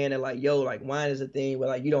was saying that like, like wine is a thing where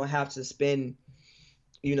like you don't have to spend,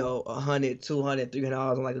 $100, $200, $300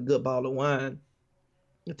 on like a good bottle of wine.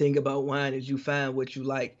 The thing about wine is you find what you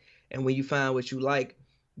like, and when you find what you like,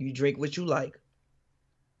 you drink what you like,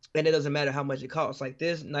 and it doesn't matter how much it costs. Like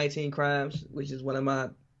this 19 Crimes, which is one of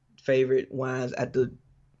my favorite wines at the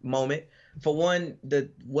moment. For one,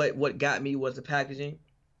 what got me was the packaging.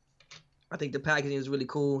 I think the packaging is really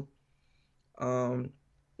cool.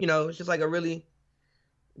 It's just like a really,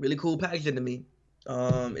 really cool packaging to me.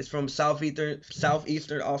 It's from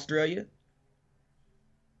Southeastern Australia.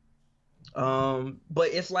 But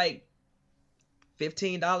it's like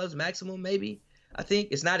 $15 maximum, maybe. I think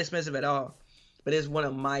it's not expensive at all, but it's one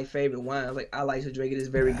of my favorite wines. Like I like to drink it. It's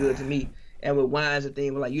very good to me. And with wine's a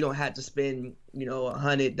thing where like you don't have to spend,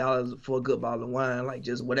 $100 for a good bottle of wine. Like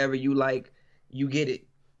just whatever you like, you get it.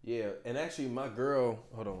 Yeah, and actually my girl,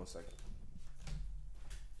 hold on one second.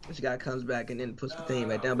 This guy comes back and then puts the thing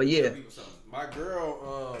back down. But yeah. My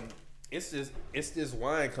girl, it's this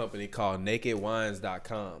wine company called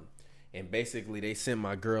nakedwines.com. And basically they send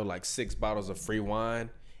my girl like 6 bottles of free wine.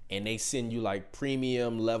 and they send you like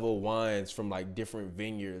premium level wines from like different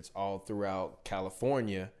vineyards all throughout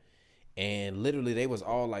California, and literally they was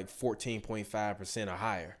all like 14.5% or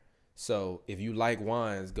higher. So if you like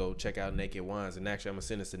wines, go check out Naked Wines. And actually, I'm gonna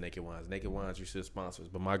send this to Naked Wines. Naked Wines, you should sponsor us.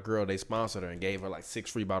 But my girl, they sponsored her and gave her like 6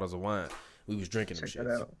 free bottles of wine. We was drinking them shit.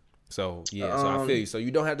 So yeah, so I feel you. So you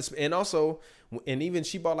don't have to, and also, and even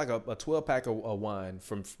she bought like a 12-pack of wine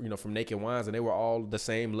from Naked Wines, and they were all the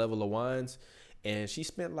same level of wines. And she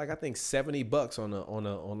spent like I think $70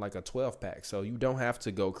 on like a 12-pack. So you don't have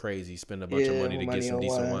to go crazy, spend a bunch of money to get some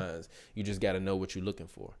decent wines. You just got to know what you're looking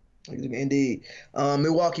for. Indeed.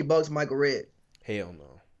 Milwaukee Bucks, Michael Redd. Hell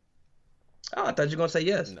no. Oh, I thought you were gonna say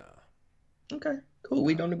yes. Nah. Okay, cool.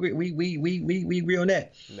 We don't agree. We agree on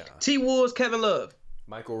that. Nah. T Wolves, Kevin Love.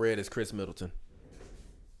 Michael Redd is Chris Middleton.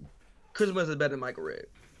 Chris Middleton is better than Michael Redd.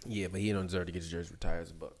 Yeah, but he don't deserve to get his jersey retired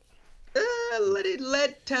as a Buck.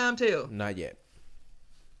 Let time tell. Not yet.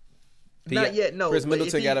 Not yet. No. Chris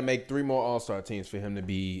Middleton got to make 3 more All-Star teams for him to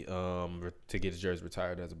be to get his jersey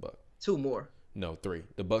retired as a Buck. 2 more. No, 3.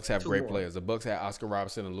 The Bucks have great players. The Bucks had Oscar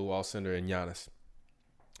Robertson and Lou Alcindor and Giannis.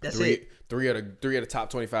 That's it. Three of the top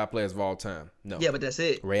 25 players of all time. No. Yeah, but that's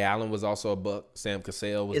it. Ray Allen was also a Buck. Sam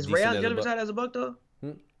Cassell was. Is Ray Allen jersey retired as a Buck though?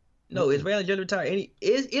 No, is Ray Allen jersey retired?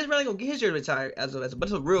 Is Ray Allen gonna get his jersey retired as a? But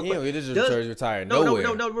it's real quick. Yeah, it is jersey retired.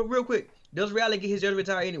 Nowhere. No, real quick. Does Ray Allen get his jersey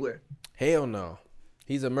retired anywhere? Hell no.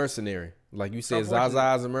 He's a mercenary. Like you said,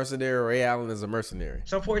 Zaza is a mercenary. Ray Allen is a mercenary.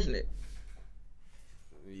 It's unfortunate.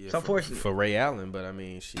 Yeah, it's unfortunate for Ray Allen, but I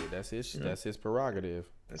mean, shit, that's his prerogative.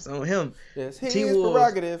 That's on him. That's his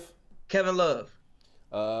prerogative. Kevin Love.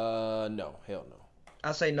 No, hell no.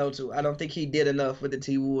 I say no to. I don't think he did enough with the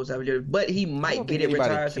T Wolves, but he might get it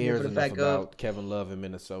retired simply for the fact of Kevin Love in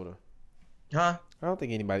Minnesota. Huh? I don't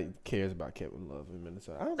think anybody cares about Kevin Love in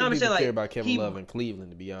Minnesota. I don't think people care about Kevin Love in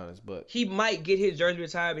Cleveland, to be honest. But he might get his jersey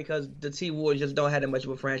retired because the T Wolves just don't have that much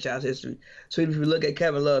of a franchise history. So if you look at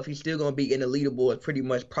Kevin Love, he's still gonna be in the leaderboard pretty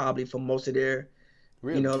much probably for most of their,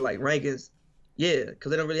 like rankings. Yeah,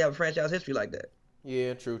 because they don't really have a franchise history like that.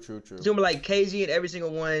 Yeah, true. It's gonna be like KG in every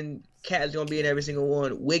single one. Cat's gonna be in every single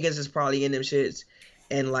one. Wiggins is probably in them shits,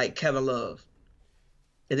 and like Kevin Love.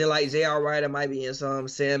 And then like J.R. Ryder might be in some.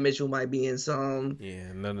 Sam Mitchell might be in some.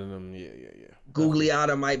 Yeah, none of them. Yeah.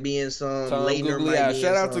 Gugliotta might be in some. Leitner might be in some.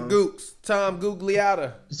 Shout out to Gooks. Tom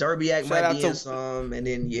Gugliotta. Zerbiak might be in some. And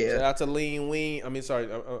then shout out to Lean Mean.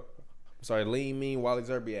 Wally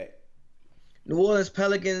Zerbiak. New Orleans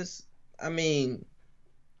Pelicans. I mean,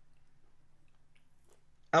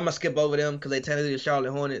 I'm gonna skip over them because they technically the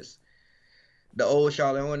Charlotte Hornets, the old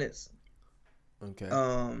Charlotte Hornets. Okay.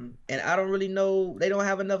 And I don't really know. They don't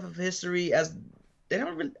have enough of history as they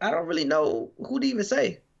don't really. I don't really know who to even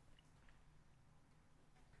say.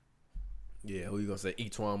 Yeah, who you gonna say?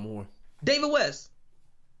 E'Twaun Moore. David West.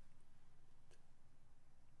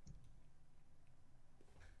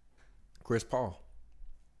 Chris Paul.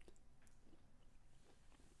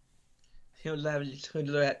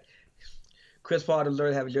 Chris Paul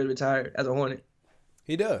deserves to have a jersey retired as a Hornet.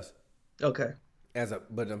 He does. Okay.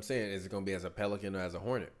 But I'm saying, is it gonna be as a Pelican or as a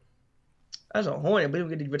Hornet? As a Hornet, but he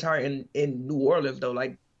would get to retire in New Orleans though.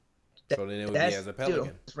 Like, so then it would be as a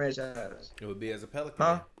Pelican. Franchise. It would be as a Pelican.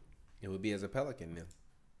 Huh? It would be as a Pelican then.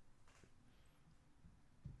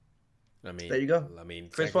 I mean, there you go. I mean,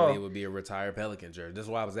 technically it would be a retired Pelican jersey. That's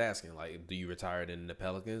why I was asking. Like, do you retire it in the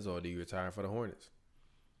Pelicans or do you retire for the Hornets?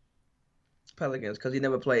 Pelicans, because he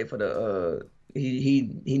never played for the.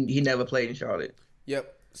 He never played in Charlotte.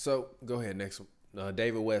 Yep. So go ahead next one.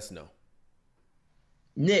 David West, no.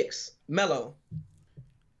 Knicks, Melo.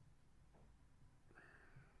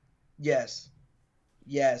 Yes.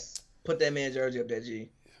 Put that man jersey up there, G.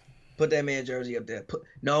 Put that man jersey up there.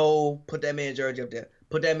 Put that man jersey up there.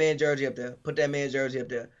 Put that man jersey up there. Put that man jersey up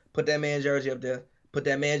there. Put that man jersey up there. Put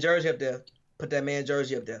that man jersey up there. Put that man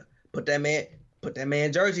jersey up there. Put that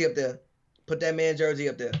man jersey up there. Put that man jersey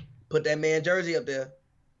up there. Put that man jersey up there.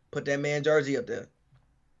 Put that man jersey up there.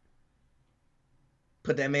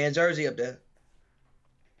 Put that man jersey up there.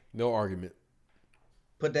 No argument.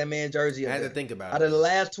 Put that man jersey up there. I had to think about it. Out of the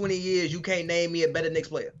last 20 years, you can't name me a better Knicks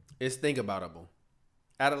player. It's think aboutable.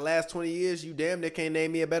 Out of the last 20 years, you damn near can't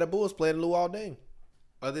name me a better Bulls player than Luol Deng.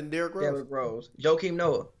 Other than Derrick Rose. Derrick Rose. Joakim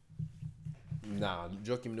Noah. Nah,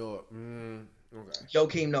 Joakim Noah. Okay.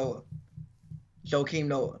 Joakim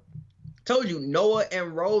Noah. Told you, Noah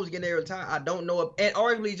and Rose getting their retire. I don't know if, and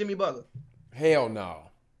arguably Jimmy Butler. Hell no.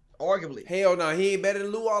 Arguably. Hell no. He ain't better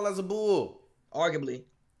than Luol as a Bull. Arguably.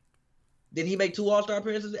 Did he make 2 All-Star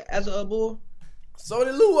appearances as a Bull? So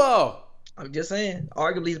did Luol. I'm just saying.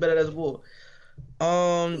 Arguably he's better as a Bull. You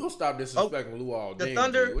gonna stop disrespecting Luol. The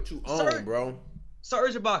Thunder. What you own, bro?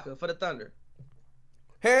 Serge Ibaka for the Thunder.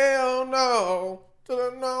 Hell no.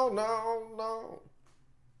 No.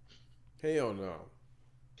 Hell no.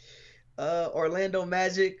 Orlando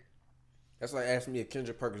Magic. That's like asking me if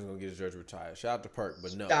Kendrick Perkins is gonna get his jersey retired. Shout out to Perk,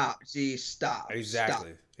 but no. Stop, G. Stop.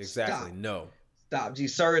 Exactly. Stop. Exactly. Stop. No. Stop, G.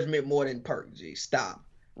 Serge meant more than Perk, G. Stop.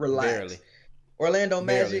 Relax. Barely. Orlando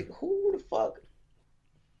Barely. Magic. Who the fuck?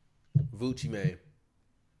 Vucci Mane.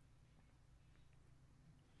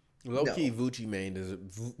 Low key, Vucci Mane does.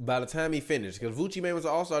 By the time he finished, because Vucci Mane was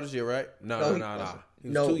an All-Star this year, right? No. He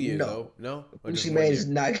was 2 years though. No. Or just Gucci 1 Mane year? is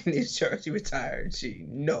not getting his jersey retired. G.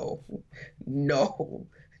 No.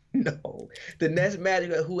 The next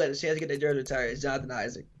Magic who had a chance to get their jersey retired is Jonathan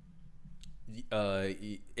Isaac.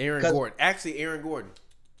 Aaron Gordon. Actually, Aaron Gordon.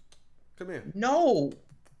 Come here. No.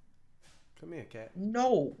 Come here, cat.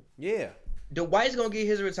 No. Yeah. Dwight's gonna get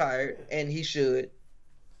his retired, and he should.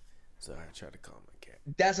 Sorry, I tried to call my cat.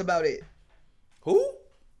 That's about it. Who?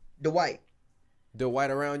 Dwight. The white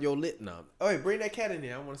around your lip now. Oh, hey, bring that cat in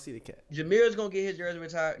here. I want to see the cat. Jameer's gonna get his jersey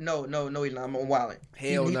retired. No, he's not. I'm wilding.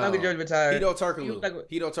 Hell He's no. not getting jersey retired. Hedo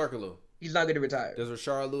Turkoglu. He's not getting retired. Does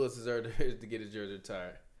Rashard Lewis deserve to get his jersey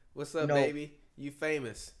retired? What's up, No. baby? You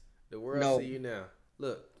famous. The world No. see you now.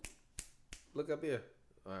 Look up here.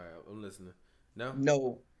 All right, I'm listening.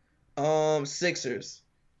 No. Sixers.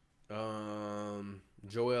 Joel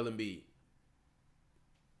Embiid.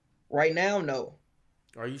 Right now, no.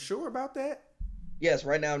 Are you sure about that? Yes,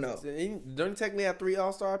 right now, no. Don't he technically have 3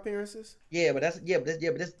 All-Star appearances? Yeah, but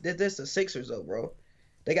this the Sixers though, bro.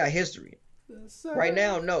 They got history. Right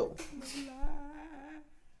now, no.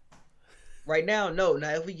 Right now, no. Now,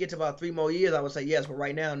 if we get to about 3 more years, I would say yes. But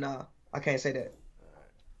right now, nah, I can't say that.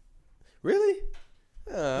 Really?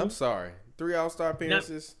 I'm sorry. 3 All-Star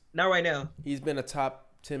appearances. Not right now. He's been a top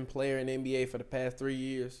 10 player in the NBA for the past 3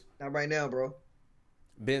 years. Not right now, bro.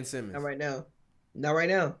 Ben Simmons. Not right now. Not right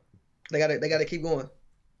now. They gotta keep going.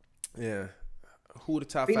 Yeah. Who the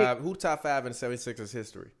top Phoenix- 5? Who top 5 in 76ers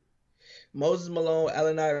history? Moses Malone,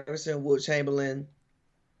 Allen Iverson, Wilt Chamberlain,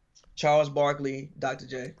 Charles Barkley, Dr.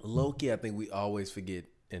 J. Low-key, I think we always forget,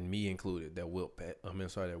 and me included, that Wilt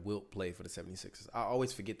played for the 76ers. I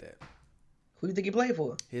always forget that. Who do you think he played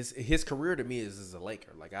for? His career to me is as a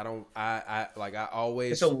Laker. Like I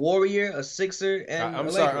always. It's a Warrior, a Sixer, and I'm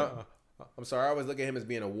a sorry. Laker. I'm sorry. I always look at him as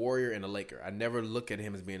being a Warrior and a Laker. I never look at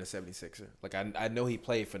him as being a 76er. Like I know he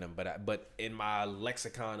played for them, but in my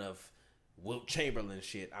lexicon of Wilt Chamberlain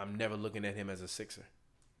shit, I'm never looking at him as a Sixer.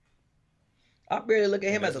 I barely look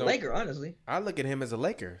at him And as a there's Laker, honestly. I look at him as a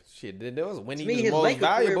Laker. Shit, there was when To he me, was his most Laker career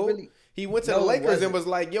valuable. really- He went to No, the it Lakers and wasn't. was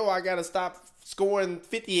like, "Yo, I gotta stop scoring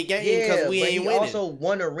 50 a game because Yeah, we but ain't he winning." also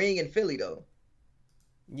won a ring in Philly, though.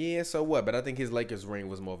 Yeah, so what? But I think his Lakers ring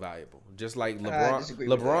was more valuable. Just like I disagree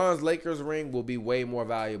with LeBron's Lakers ring will be way more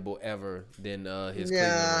valuable ever than his Cleveland ring.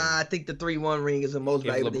 I think the 3-1 ring is the most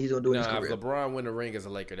valuable thing he's gonna do in his If career. LeBron win a ring as a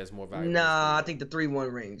Laker, that's more valuable. Nah, I think the 3-1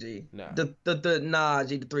 ring, G. Nah. The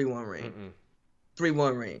 3-1 ring.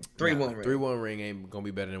 3-1 ring. 3-1 ring. 3-1 ring ain't gonna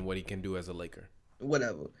be better than what he can do as a Laker.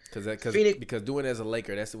 Whatever. Because doing it as a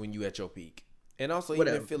Laker, that's when you at your peak. And also even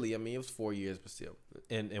in Whatever. Philly, I mean, it was 4 years, but still.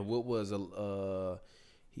 And Wilt was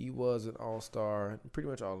he was an All-Star pretty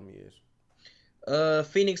much all of them years.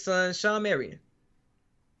 Phoenix Suns, Sean Marion.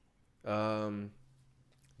 The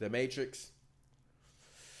Matrix.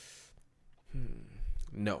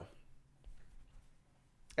 No.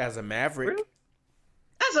 As a Maverick. Really?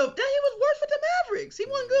 He was worse with the Mavericks. He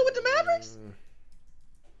wasn't good with the Mavericks.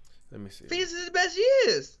 Let me see. Phoenix is his best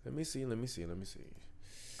years. Let me see.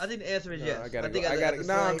 I think the answer is yes. I gotta think go. I gotta as a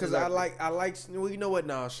nah, Sun, because he's I like- like. Well, you know what?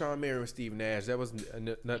 Nah, Sean Marion and Steve Nash. That was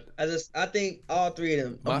not. I think all 3 of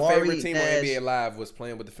them. My Amari, favorite team Nash, on NBA Live was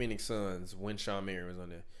playing with the Phoenix Suns when Sean Marion was on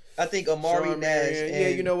there. I think Amari, Sean Nash. Marion, And, yeah,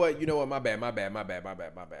 you know what? My bad.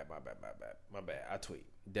 I tweet.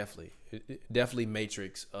 Definitely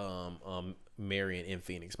Matrix. Marion in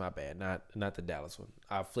Phoenix. My bad. Not the Dallas one.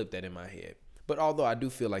 I flipped that in my head. But although I do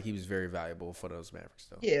feel like he was very valuable for those Mavericks,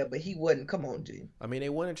 though. Yeah, but he wasn't. Come on, G. I mean, they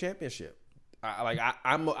won a championship.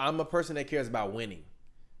 I'm a person that cares about winning.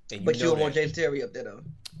 And But you don't want that. Jason Terry up there, though.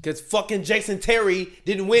 Because fucking Jason Terry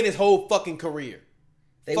didn't win his whole fucking career.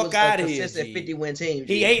 They Fuck was outta a here, consistent G. 50-win team,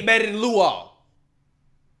 G. He ain't better than Luol.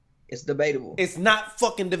 It's debatable. It's not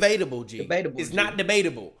fucking debatable, G. Debatable, It's G. not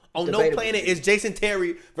debatable. On no Debatable, planet G. is Jason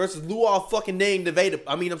Terry versus Luol fucking name debatable.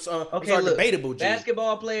 I mean, I'm sorry, Look, debatable, G.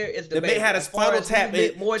 Basketball player is The debatable. man had a As far spinal as who tap.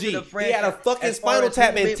 meant more to G, the he franchise- had a fucking as far spinal as who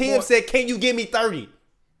tap, and meant Tim more- said, "Can you give me 30?"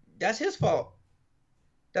 That's his fault.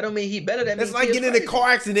 That don't mean he better. That That's means like Tibbs getting in a crazy. car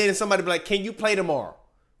accident and somebody be like, "Can you play tomorrow?"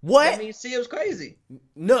 That What? means Tibbs crazy.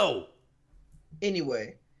 No.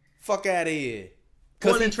 Anyway, Fuck out of here.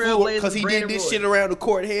 Portland Trailblazers, Because he did Brandon this Roy. shit around the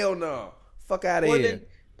court. Hell no. Fuck out of here.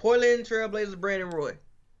 Portland Trailblazers, Brandon Roy.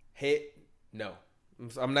 No.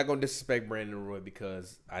 I'm not gonna disrespect Brandon Roy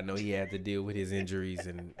because I know he had to deal with his injuries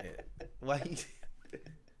and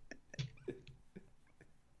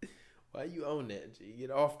why you own that, G?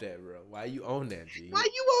 Get off that, bro. Why you own that, G? Why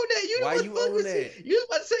you own that? Why you own that? You was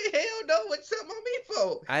about to say hell no. What something on me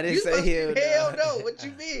for? I didn't You was say about to hell scream, no. hell no. What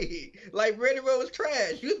you mean? Like Brandon Roy was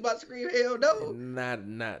trash. You was about to scream hell no. Not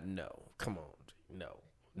no. Come on, G. No.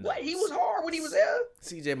 What? He was hard when he was there.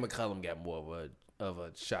 CJ McCollum got more of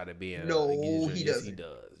a shot at being. No, yes, he yes, doesn't. he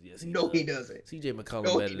does. Yes, No, does. he doesn't. CJ McCollum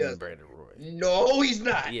No, he better than doesn't. Brandon Roy. No, he's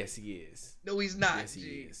not. Yes, he is. No, he's not. Yes, he G.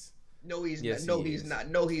 is. No, he's Yes, not. No, he he's is. not.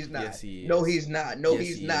 No, he's not. Yes, he is. No, he's not. No, Yes,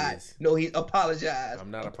 he's he not. is. No, he apologize. I'm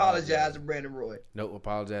not apologize apologizing. to Brandon Roy. No,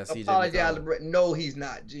 apologize, CJ Apologize McCollum. to Brandon. No, he's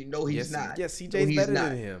not. G. No, he's yes, not. Yes, No, CJ's he's better not.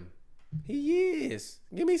 than him. He is.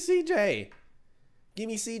 Give me CJ. Give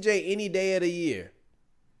me CJ any day of the year.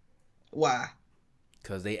 Why?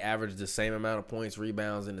 Because they average the same amount of points,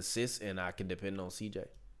 rebounds, and assists, and I can depend on CJ.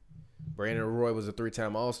 Brandon Roy was a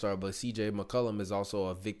 3-time All-Star, but CJ McCollum is also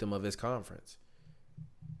a victim of his conference.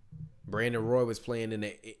 Brandon Roy was playing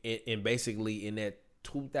in basically in that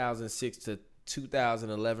 2006 to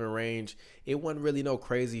 2011 range. It wasn't really no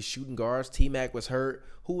crazy shooting guards. T-Mac was hurt.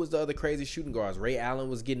 Who was the other crazy shooting guards? Ray Allen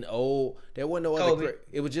was getting old. There wasn't no Kobe. other.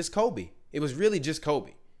 It was just Kobe. It was really just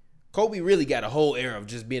Kobe. Kobe really got a whole era of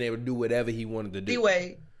just being able to do whatever he wanted to do.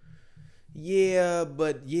 D-Wade. Yeah,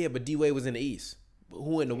 but D-Wade was in the East.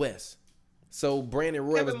 Who in the West? So Brandon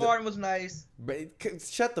Roy Kevin Martin was nice.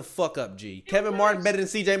 Shut the fuck up, G. Kevin Martin better than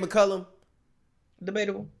CJ McCollum?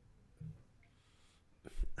 Debatable.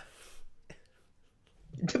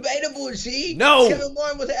 Debatable, G. No. Kevin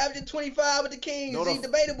Martin was averaging 25 with the Kings. No, G. the-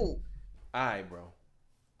 Debatable. All right, bro.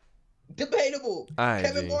 Debatable. Alright,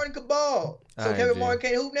 Kevin G. Martin could ball. So Alright, Kevin G. Martin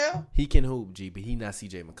can't hoop now? He can hoop, G, but he not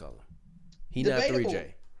CJ McCollum. He Debatable. not 3J.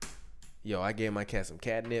 Yo, I gave my cat some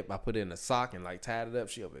catnip. I put it in a sock and like tied it up.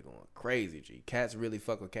 She over there going crazy, G. Cats really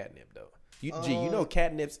fuck with catnip though. G, you know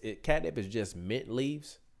catnip is just mint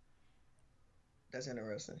leaves, That's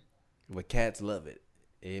interesting. but cats love it.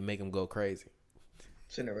 It make them go crazy.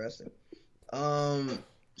 It's interesting.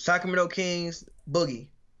 Sacramento Kings, Boogie.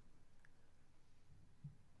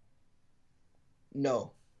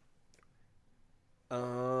 No.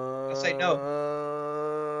 I say no.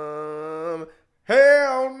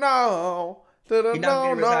 Hell no. He's not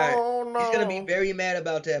gonna get retired. He's gonna be very mad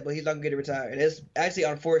about that, but he's not gonna get it retired. It's actually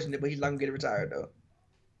unfortunate, but he's not gonna get it retired though.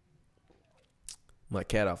 My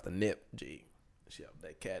cat off the nip, G. She off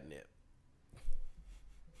that catnip.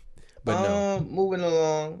 But no. Moving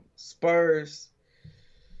along, Spurs.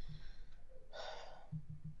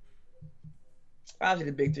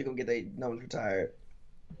 Obviously, the big three gonna get their numbers retired.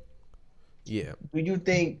 Yeah. Do you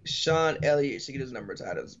think Sean Elliott should get his number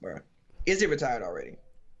retired as a Spur? Is it retired already?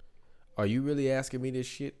 Are you really asking me this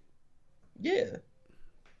shit? Yeah.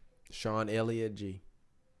 Sean Elliott, G.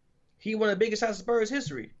 He won the biggest shots in Spurs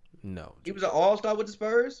history. No. He G. was an all-star with the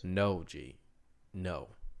Spurs. No, G. No.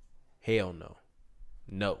 Hell no.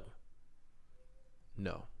 No.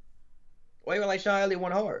 No. Why you like Sean Elliott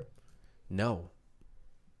won hard? No.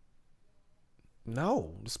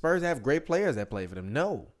 No. The Spurs have great players that play for them.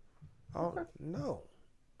 No. Oh, no.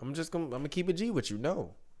 I'm gonna keep it G with you.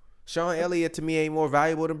 No. Sean Elliott to me ain't more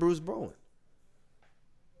valuable than Bruce Bowen.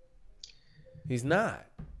 He's not.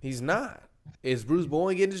 He's not. Is Bruce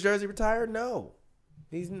Bowen getting his jersey retired? No.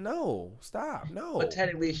 Stop. No. But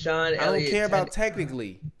technically, Sean Elliott. I don't care about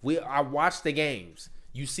technically. I watch the games.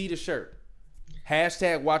 You see the shirt.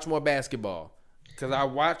 Hashtag watch more basketball. Cause I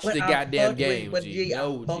watch the goddamn games. I fucked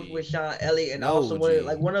G. with Sean Elliott, and No, also G.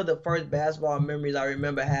 one of the first basketball memories I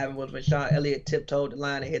remember having was when Sean Elliott tiptoed the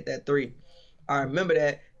line and hit that three. I remember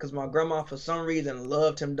that because my grandma, for some reason,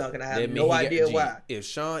 loved him dunking. I have no idea why. If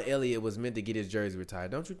Sean Elliott was meant to get his jersey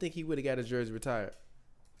retired, don't you think he would have got his jersey retired?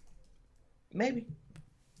 Maybe.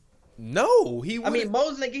 No, he would. I mean,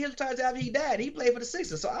 Moses didn't get his retired after he died. He played for the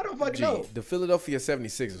Sixers, so I don't fucking know. The Philadelphia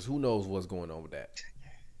 76ers, who knows what's going on with that?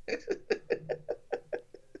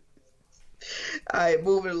 All right,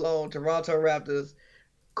 moving along. Toronto Raptors,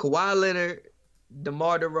 Kawhi Leonard,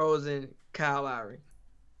 DeMar DeRozan, Kyle Lowry.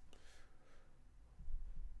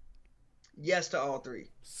 Yes to all three.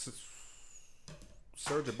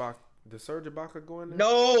 Serge Ibaka. Did Serge Ibaka go in there?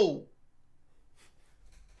 No.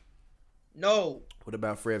 What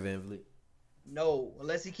about Fred VanVleet? No.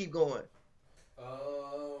 Unless he keep going.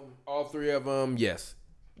 All three of them, yes.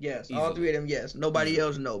 Yes. Easily. All three of them, yes. Nobody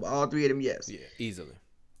else, no. But all three of them, yes. Yeah, easily.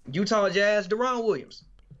 Utah Jazz, Deron Williams.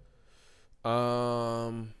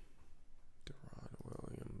 Deron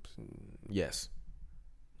Williams, yes.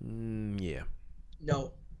 Yeah.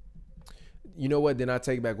 No. You know what? Then I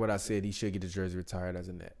take back what I said. He should get his jersey retired as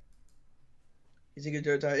a net. He should get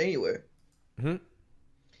jersey retired anywhere. Hmm?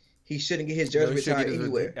 He shouldn't get his jersey retired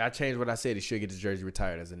anywhere. I changed what I said. He should get his jersey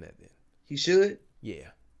retired as a net then. He should? Yeah.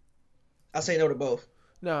 I say no to both.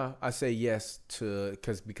 No, I say yes to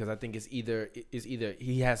because I think it's either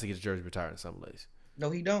he has to get his jersey retired in some place. No,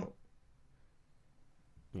 he don't.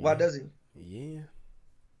 Yeah. Why does he? Yeah.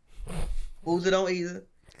 Who's it on either?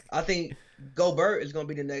 I think Gobert is gonna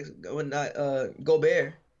be the next.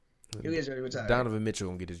 Gobert. He'll get his jersey retired. Donovan Mitchell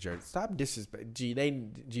gonna get his jersey. Stop disrespect.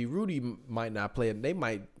 Rudy might not play. They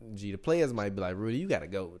might. The players might be like, Rudy, you gotta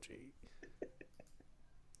go.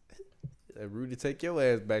 Rudy, take your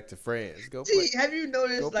ass back to France. Go play. Have you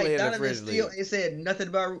noticed like Donovan still ain't said nothing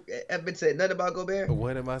about Gobert?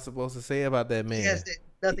 What am I supposed to say about that man? He has said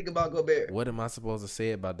nothing about Gobert. What am I supposed to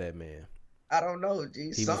say about that man? I don't know,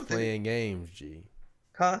 G. He was playing games, G.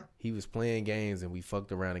 Huh? He was playing games and we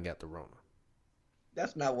fucked around and got the Rona.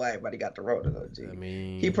 That's not why everybody got the Rona though, G. I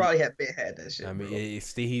mean, he probably had that shit. I mean,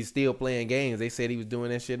 he's still playing games. They said he was doing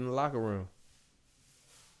that shit in the locker room.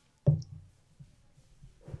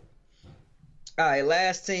 All right,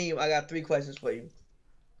 last team. I got 3 questions for you.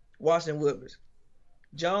 Washington Wizards.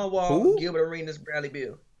 John Wall, Gilbert Arenas, Bradley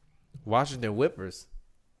Beal. Washington Whippers.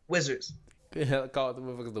 Wizards. Call the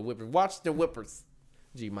motherfuckers the Whippers. Washington Whippers.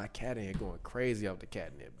 Gee, my cat in here going crazy off the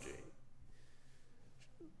catnip, G.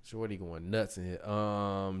 Shorty going nuts in here.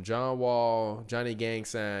 John Wall, Johnny Gang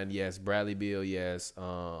signed, yes. Bradley Beal, yes.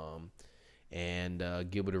 And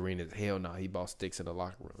Gilbert Arenas, hell no, he bought sticks in the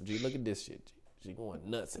locker room. G, look at this shit, G. She going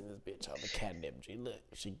nuts in this bitch off the catnip, G. Look,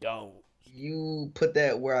 she gone. You put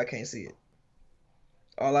that where I can't see it.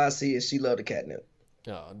 All I see is she love the catnip.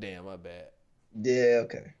 Oh, damn, my bad. Yeah,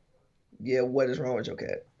 okay. Yeah, what is wrong with your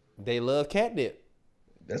cat? They love catnip.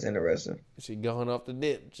 That's interesting. She going off the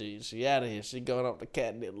dip. She out of here. She going off the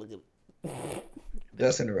catnip. Look at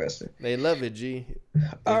That's interesting. They love it, G.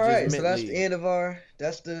 All right, so that's the end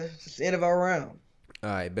of our round. All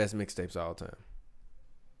right, best mixtapes all time.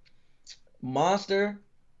 Monster,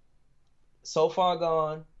 So Far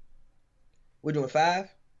Gone. We're doing 5?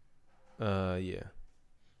 Yeah.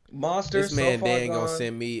 Monster, this man So Far Dan Gone. gonna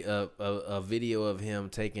send me a video of him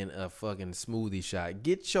taking a fucking smoothie shot.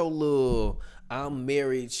 Get your little I'm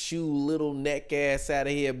married shoe little neck ass out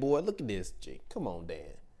of here, boy. Look at this, G. Come on, Dan.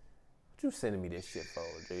 What you sending me this shit for,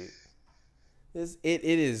 G? It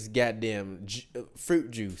is goddamn fruit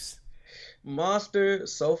juice. Monster,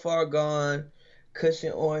 So Far Gone,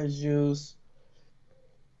 Cushion Orange Juice.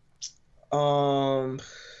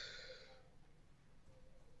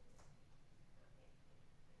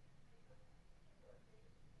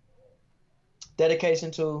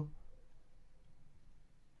 Dedication to.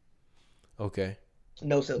 Okay.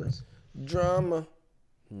 No Ceilings. Drama.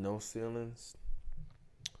 No Ceilings.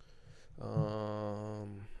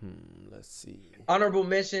 Let's see. Honorable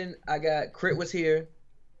mention. I got Crit Was Here.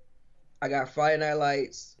 I got Friday Night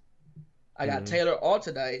Lights. I got Taylor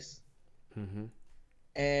Alterdice. Mm-hmm.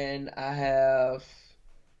 And I have.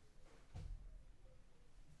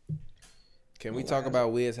 Can we talk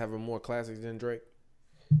about Wiz having more classics than Drake?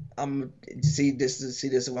 This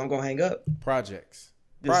is where I'm gonna hang up. Projects.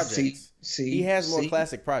 He has more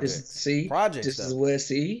classic projects. Projects. This is where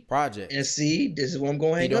projects. And this is where I'm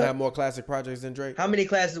gonna hang up. He don't have more classic projects than Drake. How many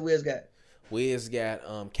classes Wiz got? Wiz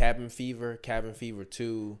got Cabin Fever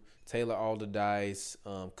 2, Taylor Alderdice,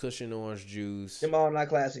 Cushion Orange Juice. Them all not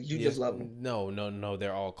classics. You just love them. No,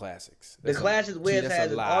 they're all classics. The classes Wiz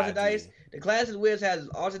has is Alderdice. The classes Wiz has is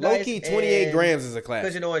Alderdice. Low key, 28 grams is a classic.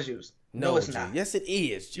 Cushion Orange Juice. No, it's not. Yes, it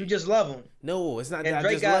is. G. You just love them. No, it's not. And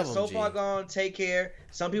Drake got So Far Gone, Take Care.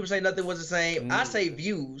 Some people say nothing was the same. I say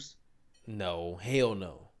Views. No, hell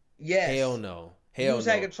no. Yes. Hell no. Views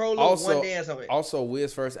had control of one dance on it. Also,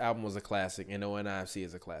 Wiz's first album was a classic, and ONIFC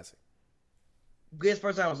is a classic. Wiz's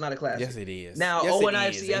first album was not a classic. Yes, it is. Now, yes,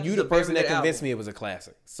 ONIFC, you the person that convinced me it was a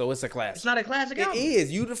classic, so it's a classic. It's not a classic album. It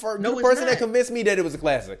is. You the person that convinced me that it was a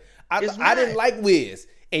classic. I didn't like Wiz,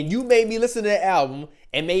 and you made me listen to that album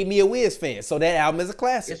and made me a Wiz fan. So that album is a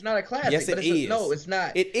classic. It's not a classic. Yes, it is. No, it's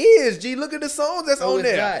not. It is. G, look at the songs that's on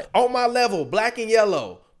there. Not. On My Level, Black and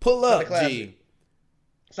Yellow, Pull Up, G.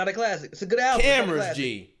 It's not a classic. It's a good album. Cameras,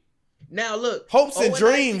 G. Now look, Hopes and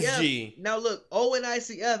Dreams, G. Now look,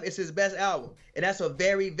 ONICF is his best album, and that's a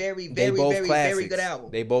very, very, very, very, very good album.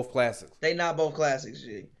 They both classics. They not both classics,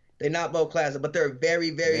 G. They not both classics, but they're very,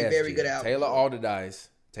 very, very good albums. Taylor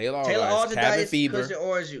Alderdice, Cabin Fever, Cushion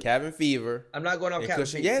Orange Juice. Cabin Fever. I'm not going off Cabin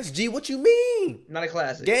Fever. Yes, G. What you mean? Not a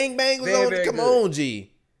classic. Gang Bang was on. Come on,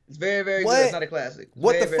 G. It's very, very What? good. It's not a classic.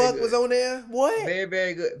 What Very, the very fuck good. was on there? What? Very,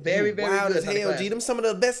 very good. Very, You very wild good. as Not a hell, G. classic. Them some of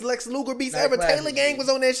the best Lex Luger beats Not a ever. classic, Taylor Gang G. was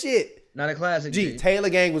on that shit. Not a classic. G, Taylor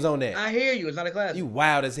Gang was on that. I hear you. It's not a classic. You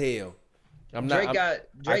wild as hell. Drake I got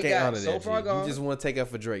can't honor So that, Far G. Gone. You just want to take up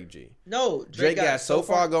for Drake, G. No, Drake got So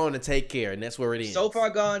Far Gone to Take Care, and that's where it ends. So Far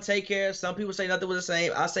Gone, Take Care. Some people say nothing was the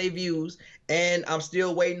same. I say Views, and I'm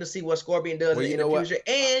still waiting to see what Scorpion does Well, you in know the what? future.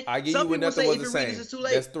 And I give some you when people nothing say was the Even same. Regis is too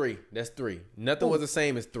late. That's three. Nothing was the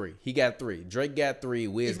same as 3. He got 3. Drake got 3.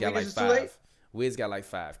 Wiz Even got like Regis is too late? 5. Wiz got like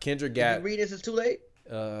 5. Kendrick got Even Regis is too late.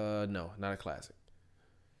 no, not a classic.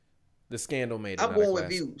 The Scandal made it. I'm not going a with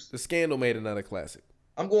classic. Views. The Scandal made another classic.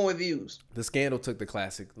 I'm going with Views. The Scandal took the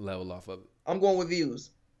classic level off of it. I'm going with Views.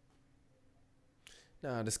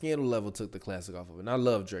 Nah, the Scandal level took the classic off of it. And I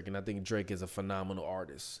love Drake, and I think Drake is a phenomenal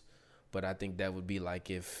artist. But I think that would be like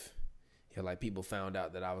if, like people found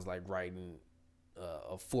out that I was like writing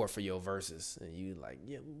a 4 for your verses, and you like,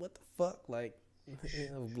 yeah, what the fuck, like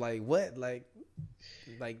what, like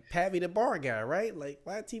Pappy the bar guy, right? Like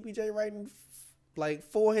why TPJ writing like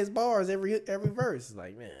 4 his bars every verse?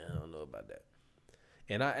 Like, man, I don't know about that.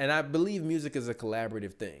 And I believe music is a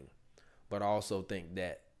collaborative thing, but I also think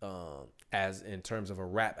that as in terms of a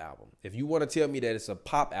rap album, if you want to tell me that it's a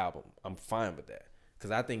pop album, I'm fine with that,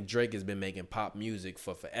 because I think Drake has been making pop music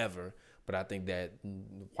for forever. But I think that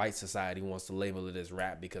white society wants to label it as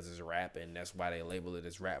rap because it's rap, and that's why they label it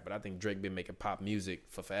as rap. But I think Drake been making pop music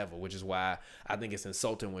for forever, which is why I think it's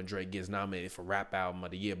insulting when Drake gets nominated for Rap Album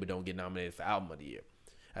of the Year but don't get nominated for Album of the Year.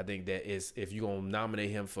 I think that is, if you're going to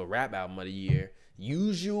nominate him for Rap Album of the Year,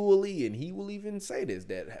 usually, and he will even say this,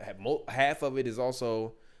 that half of it is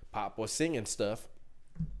also pop or singing stuff.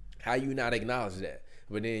 How you not acknowledge that?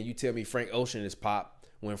 But then you tell me Frank Ocean is pop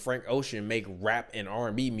when Frank Ocean make rap and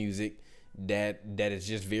R&B music that is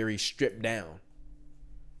just very stripped down.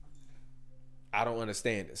 I don't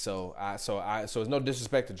understand it. So it's no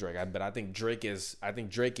disrespect to Drake, but I think Drake is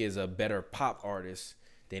a better pop artist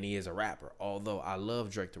than he is a rapper. Although I love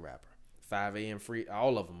Drake the rapper. 5 a.m. free,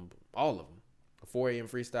 all of them. 4 a.m.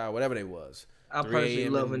 freestyle, whatever they was. I personally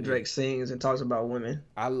love when Drake sings and talks about women.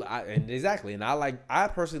 I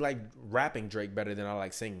personally like rapping Drake better than I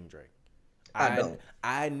like singing Drake.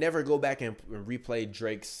 I never go back and replay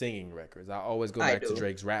Drake's singing records. I always go back to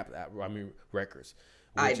Drake's records,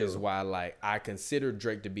 which is why I consider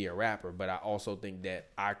Drake to be a rapper, but I also think that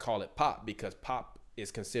I call it pop because pop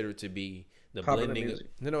is considered to be the blending.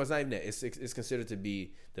 No, it's not even that. It's considered to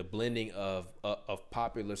be the blending of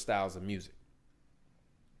popular styles of music.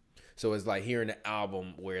 So it's like hearing an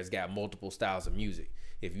album where it's got multiple styles of music.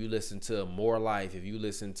 If you listen to More Life, if you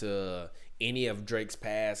listen to any of Drake's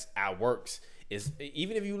past outworks,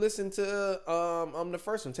 even if you listen to the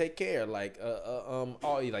first one, Take Care,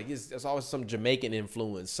 it's always some Jamaican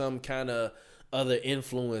influence, some kind of other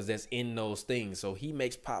influence that's in those things. So he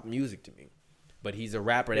makes pop music to me, but he's a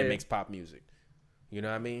rapper that makes pop music. You know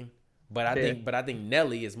what I mean? But I think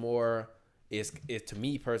Nelly is more. Is to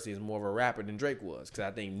me personally is more of a rapper than Drake was, because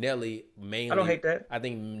I think Nelly mainly. I don't hate that. I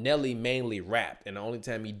think Nelly mainly rapped, and the only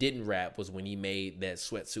time he didn't rap was when he made that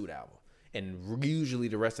Sweatsuit album, and usually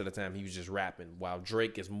the rest of the time he was just rapping. While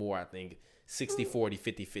Drake is more, I think 60-40,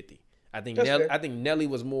 50-50. I think Nelly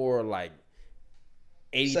was more like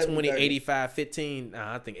 80-20, 85-15.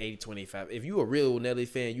 Nah, I think 80-25. If you a real Nelly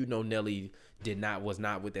fan, you know Nelly was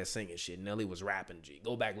not with that singing shit. Nelly was rapping. G.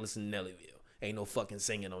 Go back and listen to Nellyville. Ain't no fucking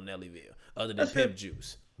singing on Nellyville other than Pimp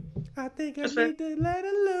Juice. I think I need to let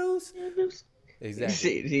it loose.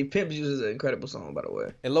 Exactly. See, Pimp Juice is an incredible song, by the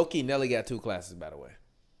way. And low-key, Nelly got 2 classics, by the way.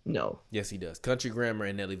 No. Yes, he does. Country Grammar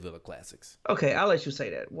and Nellyville are classics. Okay, I'll let you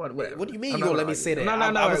say that. What do you mean you gonna let me say that?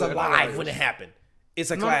 I was alive when it happened.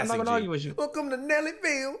 It's a classic. I'm not gonna argue with you. Welcome to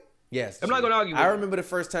Nellyville. Yes. I'm not gonna argue with you. I remember the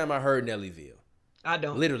first time I heard Nellyville. I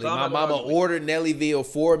don't. Literally, my mama ordered Nellyville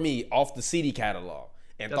for me off the CD catalog.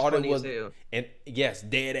 And that's thought it was, and yes,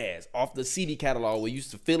 dead ass off the CD catalog. We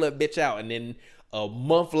used to fill that bitch out, and then a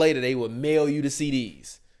month later they would mail you the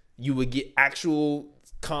CDs. You would get actual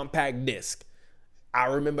compact disc. I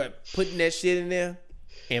remember putting that shit in there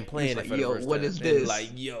and playing it for the first time. What is this?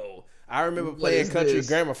 I remember playing Country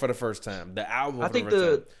Grammar for the first time. The album for the first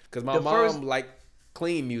time. Because my mom liked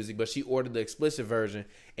clean music, but she ordered the explicit version,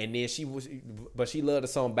 and then she loved the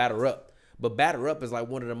song "Batter Up." But Batter Up is like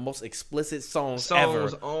one of the most explicit songs ever,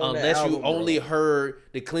 unless you only heard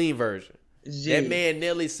the clean version. That man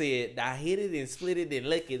Nelly said, I hit it and split it and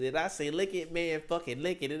lick it. And I say, lick it, man, fucking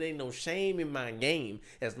lick it. It ain't no shame in my game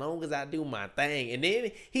as long as I do my thing. And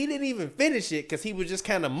then he didn't even finish it because he was just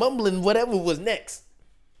kind of mumbling whatever was next.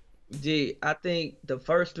 Gee, I think the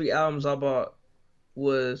first 3 albums I bought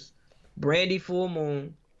was Brandy Full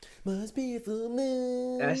Moon. Must be full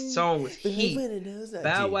moon. That song was heat.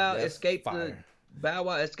 Bow Wow escaped Bow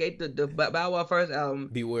Wow first album.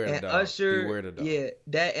 Beware the and Dog. Usher, Beware the Dog. Yeah,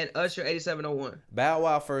 that and Usher 8701. Bow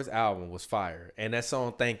Wow first album was fire, and that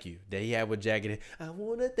song "Thank You" that he had with Jagged. I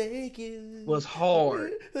wanna thank you. Was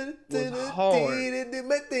hard. Was hard. Was hard.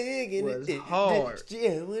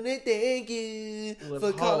 I wanna thank you Was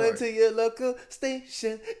for calling hard. to your local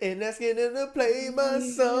station and asking them to play my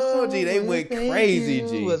song. G, they went crazy.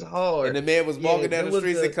 G was hard. And the man was walking down that the was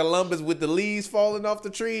streets in Columbus with the leaves falling off the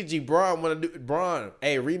tree. G, Braun wanna do Braun.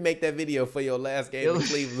 Hey, remake that video for your last game in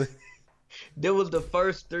Cleveland. There was the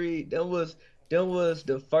first three. That was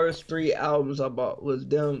the first three albums I bought. Was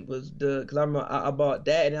because I remember I bought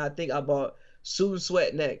that, and I think I bought Suit and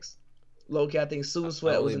Sweat next. Low-key, I think Suit and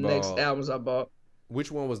Sweat was the next albums I bought.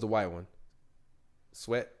 Which one was the white one?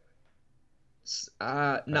 Sweat. Suit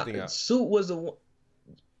was the one.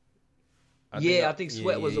 I think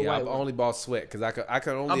Sweat was the white one. I only bought Sweat because I could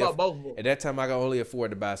only. I bought both of them. At that time, I could only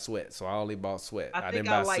afford to buy Sweat, so I only bought Sweat. I didn't think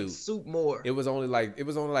buy I liked Suit more. It was only like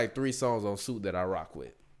 3 songs on Suit that I rock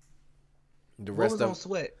with. The rest what was on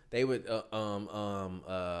Sweat? They would Nah.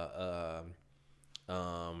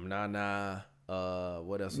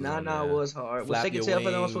 What else? Nah was hard. Flap Was Shake Your It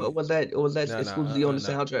Tail Feather? Was that exclusively on the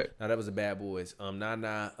soundtrack? No, that was the Bad Boys.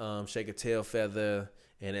 Shake a Tail Feather,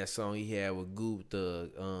 and that song he had with Goop Thug.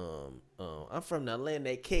 I'm from the land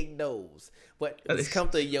that kick those. But just come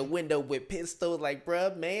through your window with pistols like,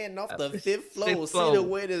 bruh, man, off the fifth floor. See the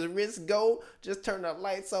way this wrist go? Just turn the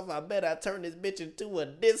lights off. I bet I turn this bitch into a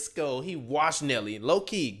disco. He washed Nelly. Low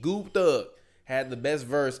key, Goop Thug had the best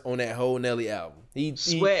verse on that whole Nelly album.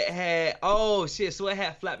 Sweat had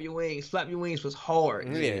Flap Your Wings. Flap Your Wings was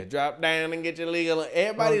hard. Yeah, drop down and get your legal.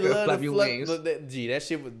 Everybody loved Flap the Your flap. Wings. Gee, that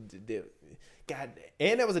shit was. God,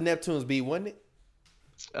 and that was a Neptune's beat, wasn't it?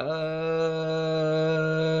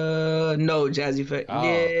 No, Jazzy Face. Oh.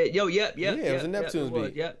 Yeah, it was a Neptune's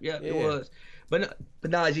beat. It was. But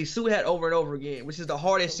nah, G, Sue had Over and Over Again, which is the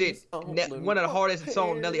hardest shit, one of the hardest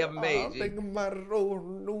songs Nelly ever made. Think about it over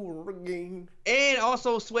and over again. And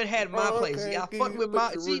also Sweat had My Place. G, I fucked with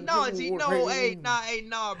my bro.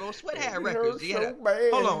 Sweat had records. G,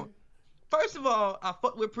 hold on. First of all, I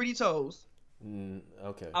fucked with Pretty Toes.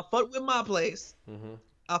 Okay. I fucked with My Place. Mm-hmm.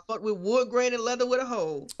 I fucked with Wood Grain and Leather with a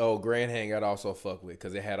Hole. Oh, Grand Hang I'd also fuck with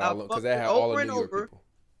because it had all of New York people.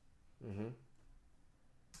 Mm-hmm.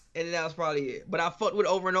 And that was probably it. But I fucked with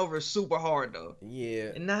Over and Over super hard though.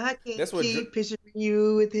 Yeah. And I can't keep picturing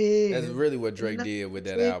you with him. That's really what Drake did with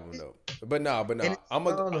that album though. But no. I'm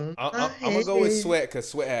gonna go with Sweat because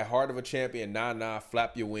Sweat had Heart of a Champion, Nah,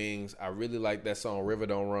 Flap Your Wings. I really like that song, River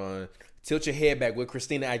Don't Run. Tilt Your Head Back with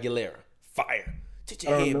Christina Aguilera. Fire. Tilt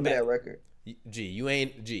Your Head Back. That record.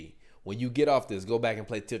 G. When you get off this, go back and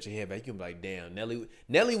play Tilt Your Head Back. You can be like, damn,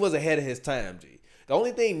 Nelly was ahead of his time, G. The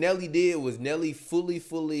only thing Nelly did was Nelly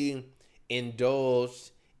fully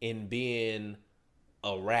indulged in being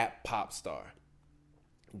a rap pop star.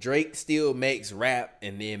 Drake still makes rap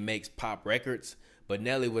and then makes pop records, but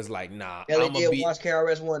Nelly was like, nah. Nelly did watch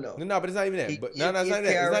KRS-One though. No, but it's not even that. It's not even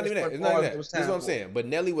that. This is what I'm saying. But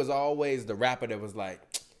Nelly was always the rapper that was like,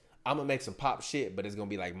 I'm gonna make some pop shit, but it's gonna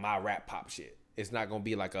be like my rap pop shit. It's not gonna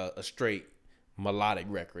be like a straight melodic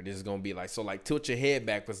record. It's gonna be like Tilt Your Head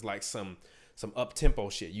Back was like some up tempo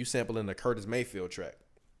shit. You sampling the Curtis Mayfield track.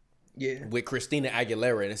 Yeah. With Christina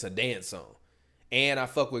Aguilera, and it's a dance song. And I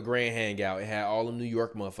fuck with Grand Hangout. It had all the New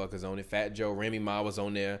York motherfuckers on it. Fat Joe, Remy Ma was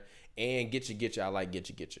on there. And Get You. I like Get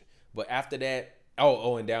You. But after that,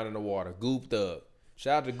 and Down in the Water. Goop Thug.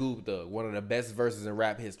 Shout out to Goop Thug. One of the best verses in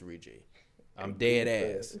rap history, G. I'm dead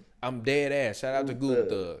ass. Shout out to Goop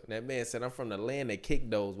Thug. That man said, I'm from the land that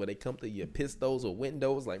kick those where they come through your pistols or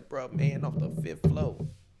windows. Like, bro, man, off the 5th floor.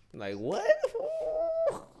 Like, what?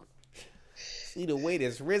 See the way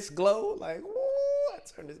this wrist glow? Like, I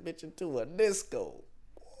turned this bitch into a disco.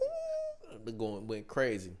 Went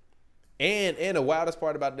crazy. And the wildest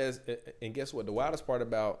part about this, and guess what? The wildest part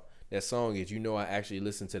about that song is, I actually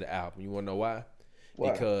listened to the album. You want to know why?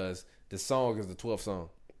 Because the song is the 12th song.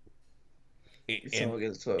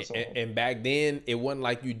 And back then, it wasn't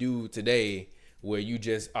like you do today, where you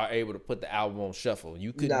just are able to put the album on shuffle.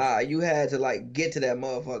 You could you had to get to that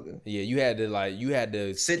motherfucker. Yeah, you had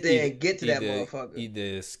to sit there and get to that motherfucker.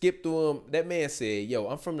 Either skip through them. That man said, "Yo,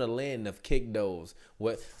 I'm from the land of kick those,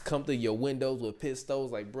 What come through your windows with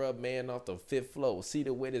pistols like bruh man off the 5th floor. See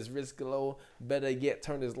the way this wrist glow. Better yet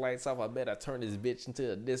turn his lights off. I bet I turn this bitch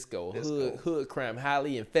into a disco. Hood crime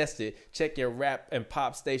highly infested. Check your rap and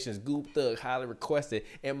pop stations. Goop Thug highly requested.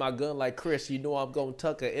 And my gun like Chris, you know I'm gon'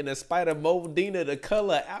 tuck her. In a Spider Modena, the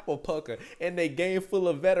color apple pucker. And they game full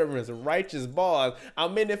of veterans, righteous bars.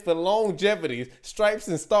 I'm in it for longevity, stripes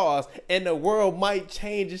and stars. And the world might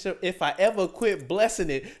change if I ever quit blessing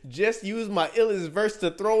it. Just use my illest verse to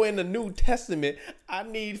throw in the New Testament.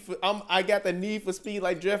 I got the need for speed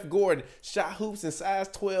like Jeff Gordon. Shot hoops in size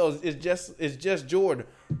 12s. It's just Jordan.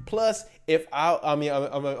 Plus, I'm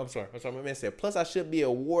sorry. My man said. Plus, I should be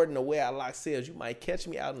awarding the way I lock sales. You might catch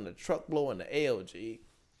me out in the truck blowing the LG.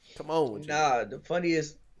 Come on, G. Nah, the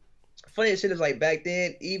funniest shit is like back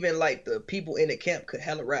then, even like the people in the camp could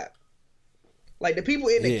hella rap. Like the people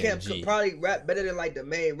in the camp could probably rap better than like the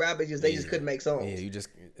main rappers. They just couldn't make songs. Yeah,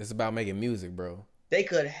 it's about making music, bro. They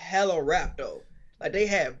could hella rap though. Like they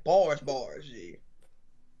had bars, G.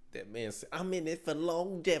 That man said, I'm in it for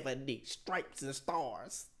longevity, stripes and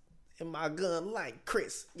stars. And my gun like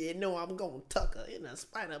Chris, you know I'm gonna tuck her in a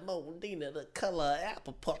Spider Modena, the color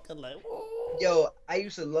apple pucker. Like, whoa. Yo, I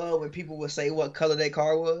used to love when people would say what color their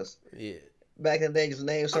car was. Yeah. Back in the day, just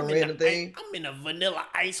name some random thing. I'm in a vanilla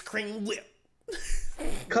ice cream whip.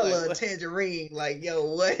 Color of tangerine, like yo,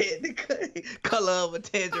 what? The color of a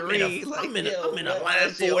tangerine. I'm in a Line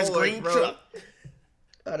Forest green truck.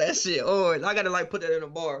 Oh, that shit orange. I gotta like put that in a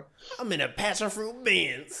bar. I'm in a passion fruit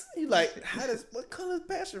Benz. You like, what color is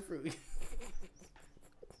passion fruit?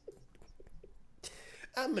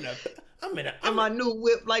 I'm in my new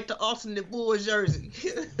whip like the alternate Bulls jersey.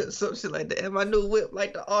 Some shit like that. And my new whip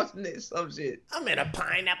like the alternate some shit. I'm in a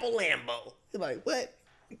pineapple Lambo. You're like, what?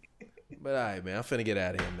 But all right, man, I'm finna get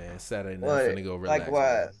out of here, man. Saturday night, I'm finna go relax.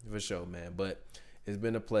 Likewise. For sure, man. But it's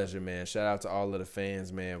been a pleasure, man. Shout out to all of the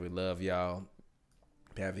fans, man. We love y'all.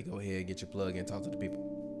 Pappy, go ahead, get your plug in, talk to the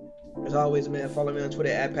people. As always, man, follow me on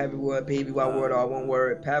Twitter at PappyWord, PavyWord, all one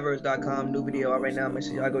word. Pavers.com, new video out right now. Make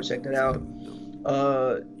sure y'all go check that out.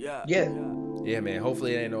 Yeah, man.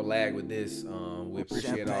 Hopefully there ain't no lag with this. We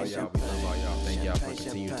appreciate all y'all. We love all y'all. Thank y'all for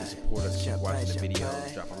continuing to support us. Keep watching the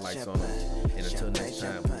videos, dropping likes on them. And until next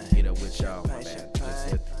time, we'll meet up with y'all. My bad.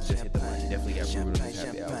 Just hit the like. Definitely got Ruben on this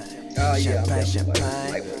happy hour. Oh yeah, I'm definitely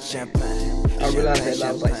like I realized that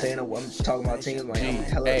I was like saying I'm talking about teams like I'm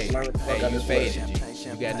hella learning the fuck out you this faded, G.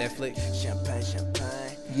 You got Netflix?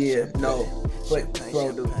 Yeah, no. But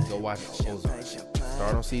bro, dude, go watch Ozark.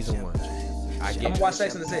 Start on season 1, G. I'm gonna watch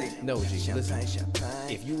Sex in the City. No, G, listen.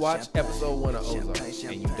 If you watch episode 1 of Ozark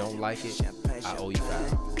and you don't like it, I owe you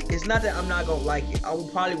 $5. It's not that I'm not gonna like it. I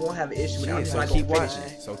probably won't have an issue with it. I'm just so not keep gonna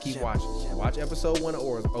watching. So keep watching. Watch episode 1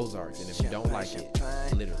 of Ozarks, and if you don't like it,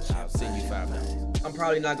 literally, I'll send you $5. I'm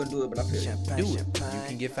probably not gonna do it, but I feel you. Do it. You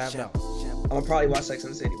can get $5. I'm gonna probably watch Sex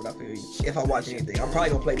in the City, but I feel you. If I watch anything, I'm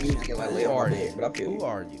probably gonna play music and like lay on my bed, but I feel you. Who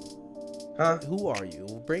are you? Huh? Who are you?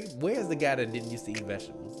 Where's the guy that didn't used to eat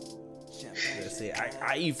vegetables? Say,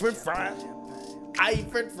 I eat French fries. I eat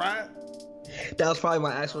French fries. That was probably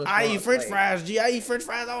my actual response. I eat French fries, G. I eat French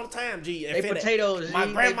fries all the time, G. They potatoes, G. My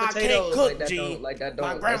grandma can't cook, G.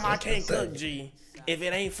 My grandma can't cook, G. If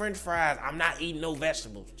it ain't French fries, I'm not eating no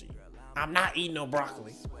vegetables, G. I'm not eating no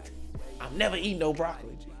broccoli. I'm never eating no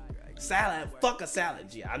broccoli, G. Salad, fuck a salad,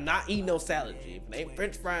 G. I'm not eating no salad, G. If it ain't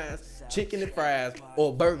French fries, chicken and fries,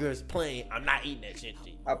 or burgers plain, I'm not eating that shit,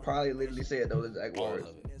 G. I probably literally said those exact words. All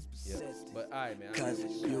of it. Yeah. But all right, man. Cause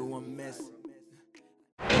you a mess.